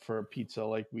meet up for a pizza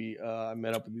like we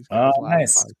met up with these guys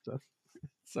last time.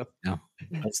 So, Yeah.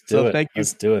 Let's so do it. thank you.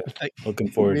 Let's do it. Thank- Looking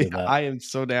forward to that. I am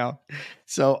so down.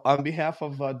 So on behalf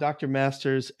of Dr.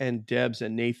 Masters and Debs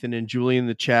and Nathan and Julie in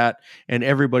the chat and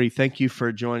everybody, thank you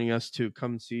for joining us to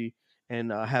come see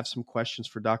and have some questions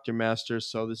for Dr. Masters.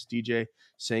 So this DJ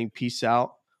saying peace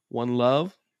out, one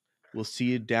love. We'll see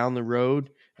you down the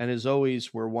road. And as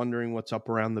always, we're wondering what's up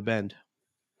around the bend.